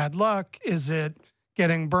 Is it bad luck? Is it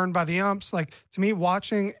getting burned by the umps? To me,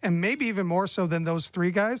 watching, and maybe even more so than those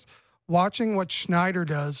 3 guys, watching what Schneider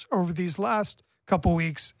does over these last couple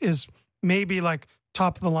weeks is maybe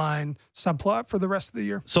top of the line subplot for the rest of the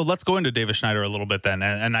year. So let's go into Davis Schneider a little bit then.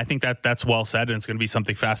 And I think that's well said, and it's going to be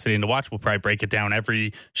something fascinating to watch. We'll probably break it down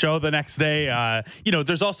every show the next day.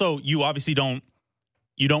 There's also, you obviously don't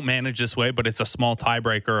manage this way, but it's a small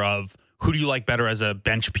tiebreaker of who do you like better as a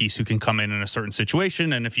bench piece who can come in a certain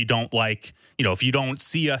situation. And if you don't if you don't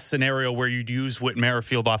see a scenario where you'd use Whit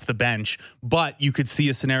Merrifield off the bench, but you could see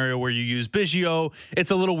a scenario where you use Biggio,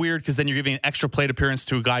 it's a little weird because then you're giving an extra plate appearance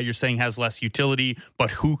to a guy you're saying has less utility,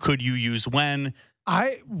 but who could you use when?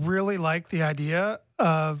 I really like the idea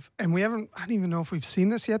of, and I don't even know if we've seen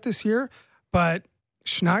this yet this year, but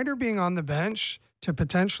Schneider being on the bench to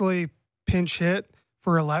potentially pinch hit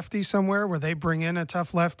for a lefty somewhere where they bring in a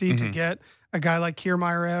tough lefty to get a guy like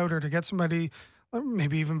Kiermaier out or to get somebody,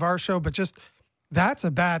 maybe even Varsho, but just that's a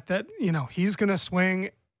bat that, he's going to swing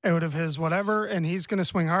out of his whatever and he's going to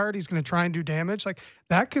swing hard. He's going to try and do damage.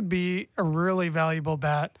 That could be a really valuable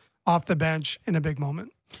bat off the bench in a big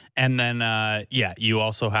moment. And then, you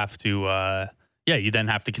also have to, you then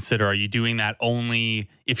have to consider, are you doing that only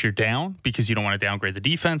if you're down because you don't want to downgrade the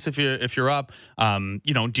defense if you're up?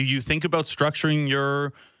 Do you think about structuring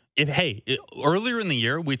earlier in the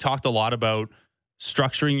year, we talked a lot about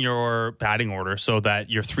structuring your batting order so that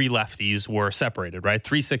your 3 lefties were separated, right?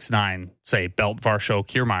 3, 6, 9, say Belt, Varsho,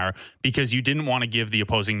 Kiermaier, because you didn't want to give the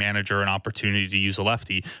opposing manager an opportunity to use a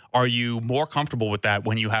lefty. Are you more comfortable with that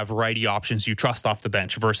when you have righty options you trust off the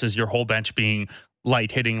bench versus your whole bench being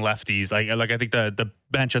light hitting lefties? I think the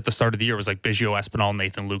bench at the start of the year was Biggio, Espinal,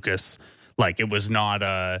 Nathan Lucas. It was not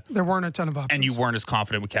there weren't a ton of options. And you weren't as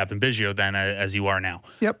confident with Captain Biggio then as you are now.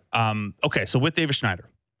 Yep. Okay, so with Davis Schneider,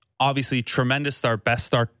 obviously tremendous start, best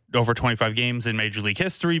start over 25 games in Major League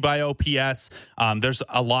history by OPS. There's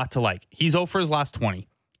a lot to like. He's 0 for his last 20.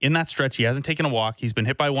 In that stretch, he hasn't taken a walk. He's been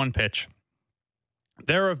hit by 1 pitch.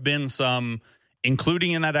 There have been some,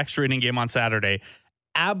 including in that extra inning game on Saturday,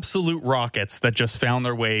 absolute rockets that just found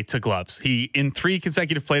their way to gloves. He, in 3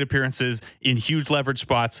 consecutive plate appearances in huge leverage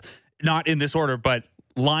spots, not in this order, but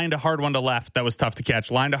lined a hard one to left that was tough to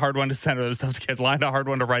catch, lined a hard one to center that was tough to catch, lined a hard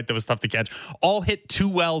one to right that was tough to catch, all hit too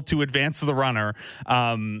well to advance the runner.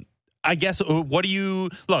 I guess, what do you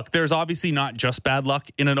look? There's obviously not just bad luck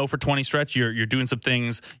in an 0 for 20 stretch. You're doing some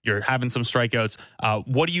things. You're having some strikeouts.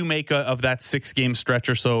 What do you make of that 6-game stretch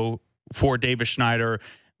or so for Davis Schneider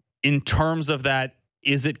in terms of that?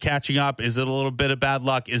 Is it catching up? Is it a little bit of bad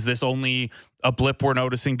luck? Is this only a blip we're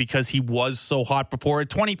noticing because he was so hot before?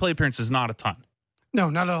 20 plate appearances is not a ton. No,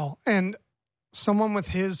 not at all. And someone with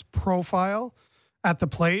his profile at the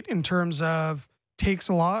plate in terms of takes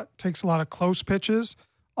a lot of close pitches.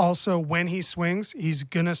 Also, when he swings, he's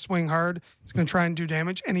going to swing hard. He's going to try and do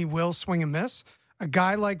damage, and he will swing and miss. A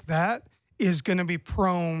guy like that is going to be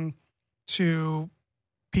prone to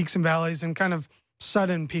peaks and valleys and kind of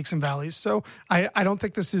sudden peaks and valleys. So I don't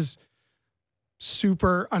think this is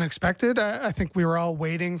super unexpected. I think we were all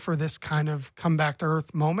waiting for this kind of come back to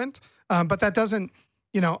earth moment. But that doesn't,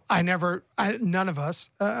 none of us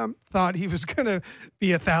thought he was going to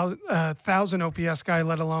be a 1,000 OPS guy,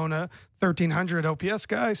 let alone a 1,300 OPS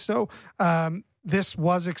guy. So this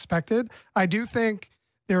was expected. I do think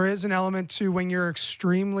there is an element to when you're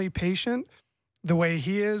extremely patient, the way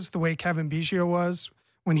he is, the way Kevin Biggio was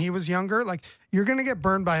when he was younger, like you're going to get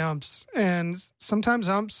burned by umps. And sometimes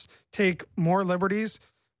umps take more liberties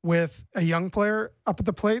with a young player up at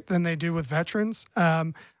the plate than they do with veterans.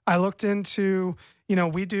 I looked into,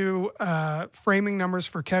 we do framing numbers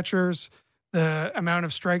for catchers, the amount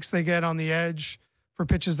of strikes they get on the edge for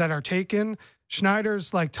pitches that are taken.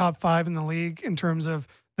 Schneider's like top 5 in the league in terms of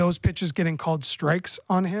those pitches getting called strikes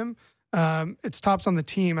on him. It's tops on the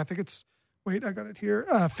team. I think it's, I got it here,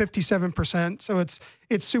 57%. So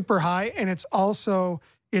it's super high. And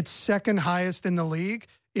it's second highest in the league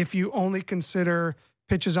if you only consider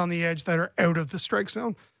pitches on the edge that are out of the strike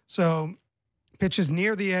zone. So pitches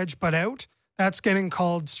near the edge but out, that's getting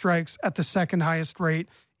called strikes at the second highest rate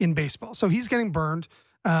in baseball. So he's getting burned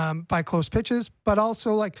by close pitches, but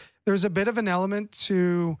also like there's a bit of an element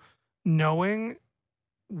to knowing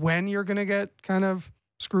when you're going to get kind of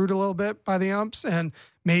screwed a little bit by the umps, and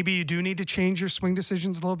maybe you do need to change your swing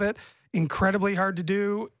decisions a little bit. Incredibly hard to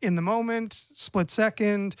do in the moment, split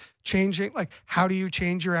second, changing, like how do you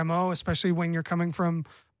change your MO, especially when you're coming from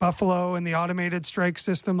Buffalo and the automated strike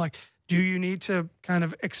system? Like, do you need to kind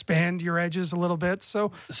of expand your edges a little bit?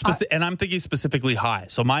 So, and I'm thinking specifically high.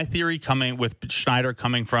 So my theory coming with Schneider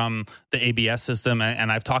coming from the ABS system,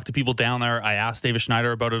 and I've talked to people down there. I asked Davis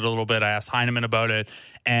Schneider about it a little bit. I asked Heineman about it.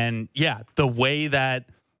 And yeah, the way that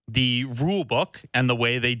the rule book and the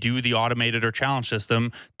way they do the automated or challenge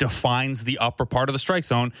system defines the upper part of the strike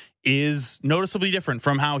zone is noticeably different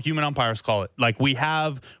from how human umpires call it. Like we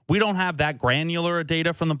don't have that granular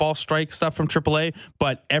data from the ball strike stuff from AAA,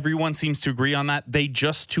 but everyone seems to agree on that. They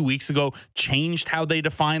just 2 weeks ago changed how they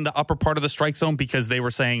define the upper part of the strike zone because they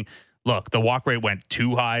were saying, look, the walk rate went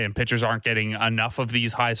too high and pitchers aren't getting enough of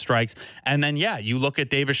these high strikes. And then, yeah, you look at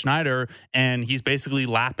Davis Schneider and he's basically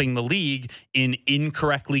lapping the league in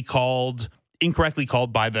incorrectly called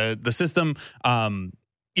by the system,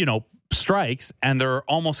 strikes, and they're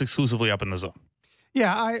almost exclusively up in the zone.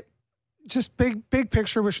 Yeah, I just big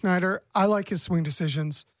picture with Schneider. I like his swing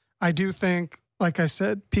decisions. I do think, like I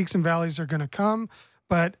said, peaks and valleys are going to come,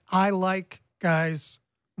 but I like guys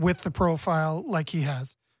with the profile like he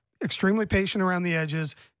has. Extremely patient around the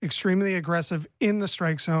edges, extremely aggressive in the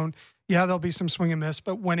strike zone. Yeah, there'll be some swing and miss,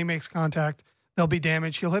 but when he makes contact, there'll be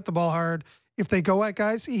damage. He'll hit the ball hard. If they go at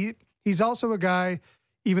guys, he's also a guy,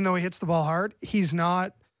 even though he hits the ball hard, he's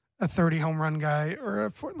not a 30 home run guy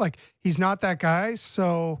he's not that guy.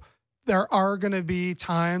 So there are going to be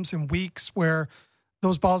times and weeks where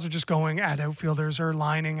those balls are just going at outfielders or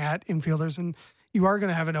lining at infielders, and you are going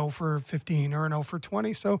to have an 0 for 15 or an 0 for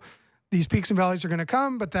 20. So these peaks and valleys are going to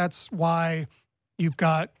come, but that's why you've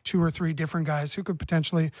got 2 or 3 different guys who could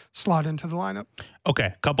potentially slot into the lineup.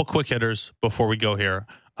 Okay, couple quick hitters before we go here.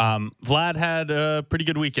 Vlad had a pretty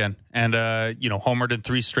good weekend and, homered in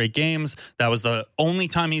 3 straight games. That was the only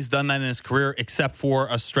time he's done that in his career, except for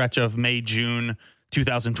a stretch of May, June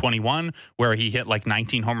 2021, where he hit like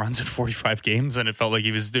 19 home runs in 45 games. And it felt like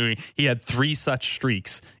he had 3 such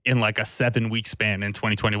streaks in like a 7-week span in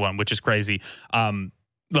 2021, which is crazy.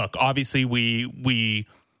 Look, obviously we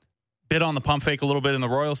bit on the pump fake a little bit in the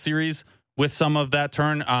Royal Series with some of that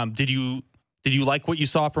turn. Did you like what you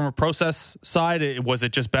saw from a process side? Was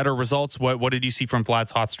it just better results? What did you see from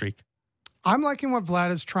Vlad's hot streak? I'm liking what Vlad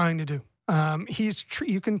is trying to do.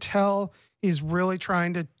 You can tell he's really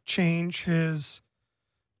trying to change his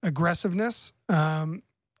aggressiveness.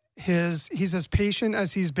 He's as patient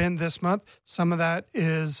as he's been this month. Some of that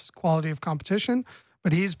is quality of competition,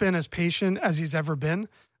 but he's been as patient as he's ever been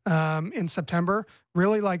in September.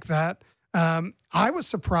 Really like that. I was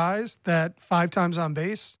surprised that 5 times on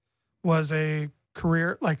base was a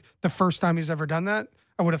career, like the first time he's ever done that.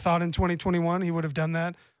 I would have thought in 2021 he would have done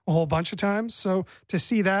that a whole bunch of times. So to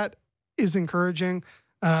see that is encouraging.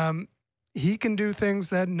 He can do things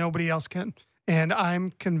that nobody else can. And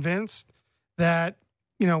I'm convinced that,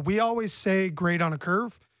 we always say grade on a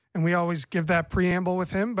curve, and we always give that preamble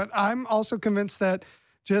with him. But I'm also convinced that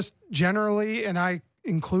just generally, and I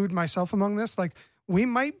include myself among this, like we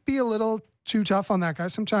might be a little too tough on that guy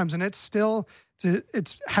sometimes. And it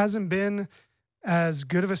hasn't been as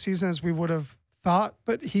good of a season as we would have thought,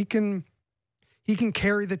 but he can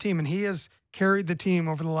carry the team, and he has carried the team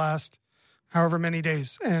over the last however many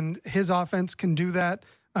days. And his offense can do that.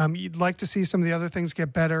 You'd like to see some of the other things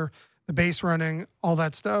get better, the base running, all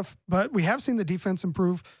that stuff. But we have seen the defense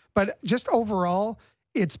improve. But just overall,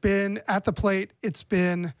 it's been at the plate, it's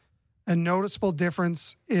been a noticeable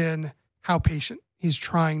difference in how patient he's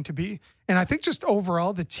trying to be. And I think just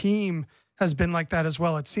overall, the team has been like that as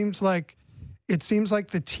well. It seems like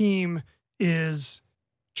the team is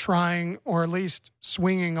trying, or at least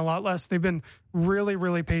swinging a lot less. They've been really,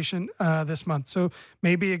 really patient this month. So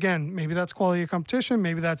maybe that's quality of competition.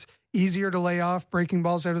 Maybe that's easier to lay off breaking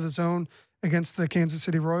balls out of the zone against the Kansas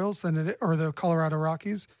City Royals or the Colorado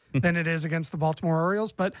Rockies than it is against the Baltimore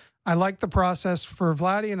Orioles. But I like the process for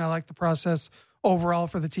Vladdy, and I like the process overall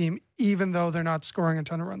for the team, even though they're not scoring a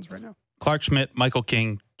ton of runs right now. Clark Schmidt, Michael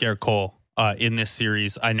King, Garrett Cole in this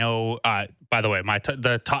series. I know, by the way,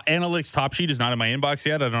 the analytics top sheet is not in my inbox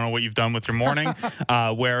yet. I don't know what you've done with your morning.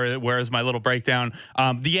 Where is my little breakdown?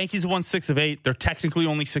 The Yankees won 6 of 8. They're technically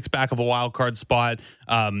only 6 back of a wild card spot.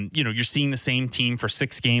 You're seeing the same team for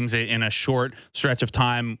 6 games in a short stretch of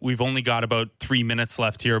time. We've only got about 3 minutes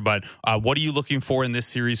left here, but what are you looking for in this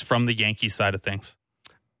series from the Yankees side of things?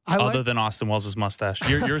 Other than Austin Wells' mustache.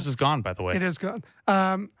 Yours is gone, by the way. It is gone.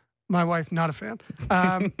 My wife, not a fan.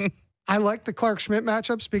 I like the Clark Schmidt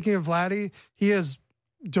matchup. Speaking of Vladdy, he has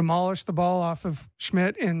demolished the ball off of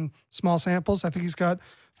Schmidt in small samples. I think he's got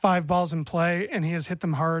 5 balls in play, and he has hit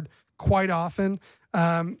them hard quite often.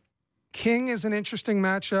 King is an interesting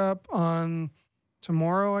matchup on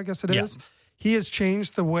tomorrow, I guess it is. He has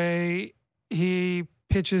changed the way he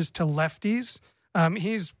pitches to lefties.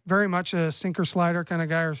 He's very much a sinker slider kind of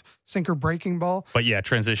guy, or sinker breaking ball. But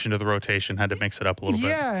transition to the rotation, had to mix it up a little bit.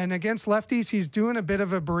 Yeah, and against lefties, he's doing a bit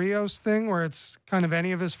of a Barrios thing where it's kind of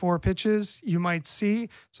any of his 4 pitches you might see.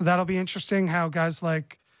 So that'll be interesting how guys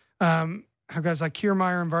like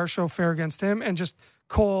Kiermaier and Varsho fare against him. And just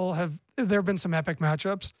Cole, there have been some epic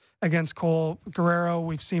matchups against Cole. Guerrero,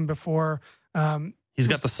 we've seen before. He's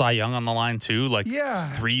got the Cy Young on the line too,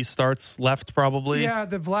 3 starts left probably. Yeah,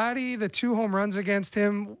 the Vladdy, the 2 home runs against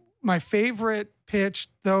him. My favorite pitch,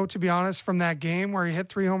 though, to be honest, from that game where he hit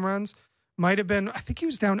 3 home runs, might have been, I think he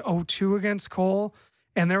was down 0-2 against Cole,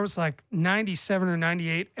 and there was 97 or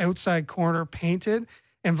 98 outside corner painted,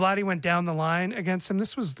 and Vladdy went down the line against him.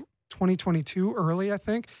 This was 2022 early, I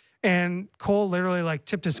think, and Cole literally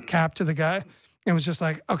tipped his cap to the guy and was just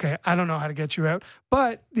like, okay, I don't know how to get you out.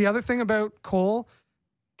 But the other thing about Cole,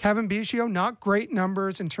 Kevin Biggio, not great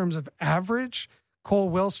numbers in terms of average. Cole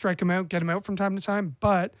will strike him out, get him out from time to time,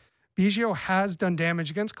 but Biggio has done damage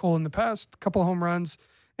against Cole in the past, a couple of home runs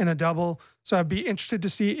and a double. So I'd be interested to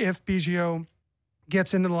see if Biggio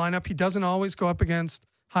gets into the lineup. He doesn't always go up against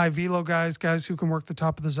high velo guys who can work the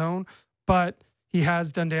top of the zone, but he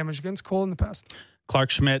has done damage against Cole in the past. Clark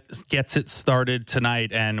Schmidt gets it started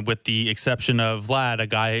tonight, and with the exception of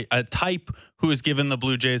Vlad, a type who has given the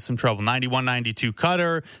Blue Jays some trouble. 91-92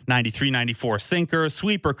 cutter, 93-94 sinker,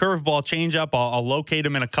 sweeper, curveball, changeup. I'll locate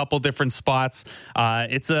him in a couple different spots.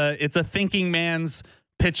 It's a thinking man's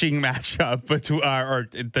pitching matchup, or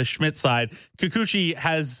the Schmidt side. Kikuchi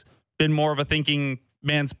has been more of a thinking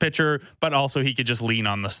man's pitcher, but also he could just lean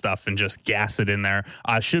on the stuff and just gas it in there.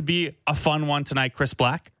 Should be a fun one tonight. Chris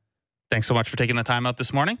Black, thanks so much for taking the time out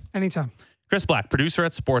this morning. Anytime. Chris Black, producer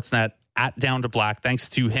at Sportsnet, at Down to Black. Thanks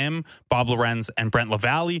to him, Bob Lorenz, and Brent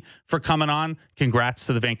Lavalley for coming on. Congrats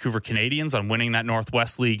to the Vancouver Canadians on winning that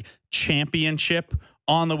Northwest League championship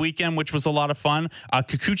on the weekend, which was a lot of fun.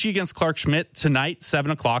 Kikuchi against Clark Schmidt tonight,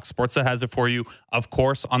 7 o'clock. Sportsnet has it for you, of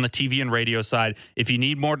course, on the TV and radio side. If you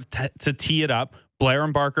need more to tee it up, Blair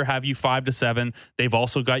and Barker have you 5-7. They've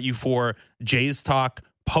also got you for Jays Talk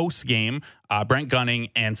post game. Brent Gunning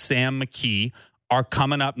and Sam McKee are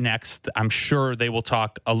coming up next. I'm sure they will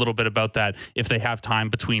talk a little bit about that if they have time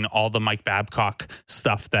between all the Mike Babcock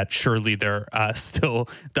stuff that surely they're still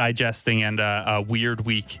digesting, and a weird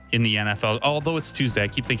week in the NFL. Although it's Tuesday, I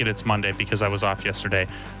keep thinking it's Monday because I was off yesterday,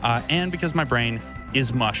 and because my brain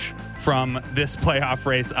is mush from this playoff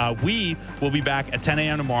race. We will be back at 10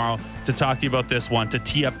 a.m. tomorrow to talk to you about this one, to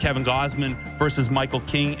tee up Kevin Gausman versus Michael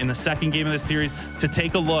King in the second game of the series, to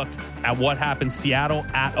take a look at what happened Seattle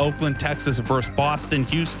at Oakland, Texas versus Boston,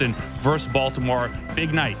 Houston versus Baltimore.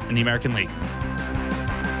 Big night in the American League.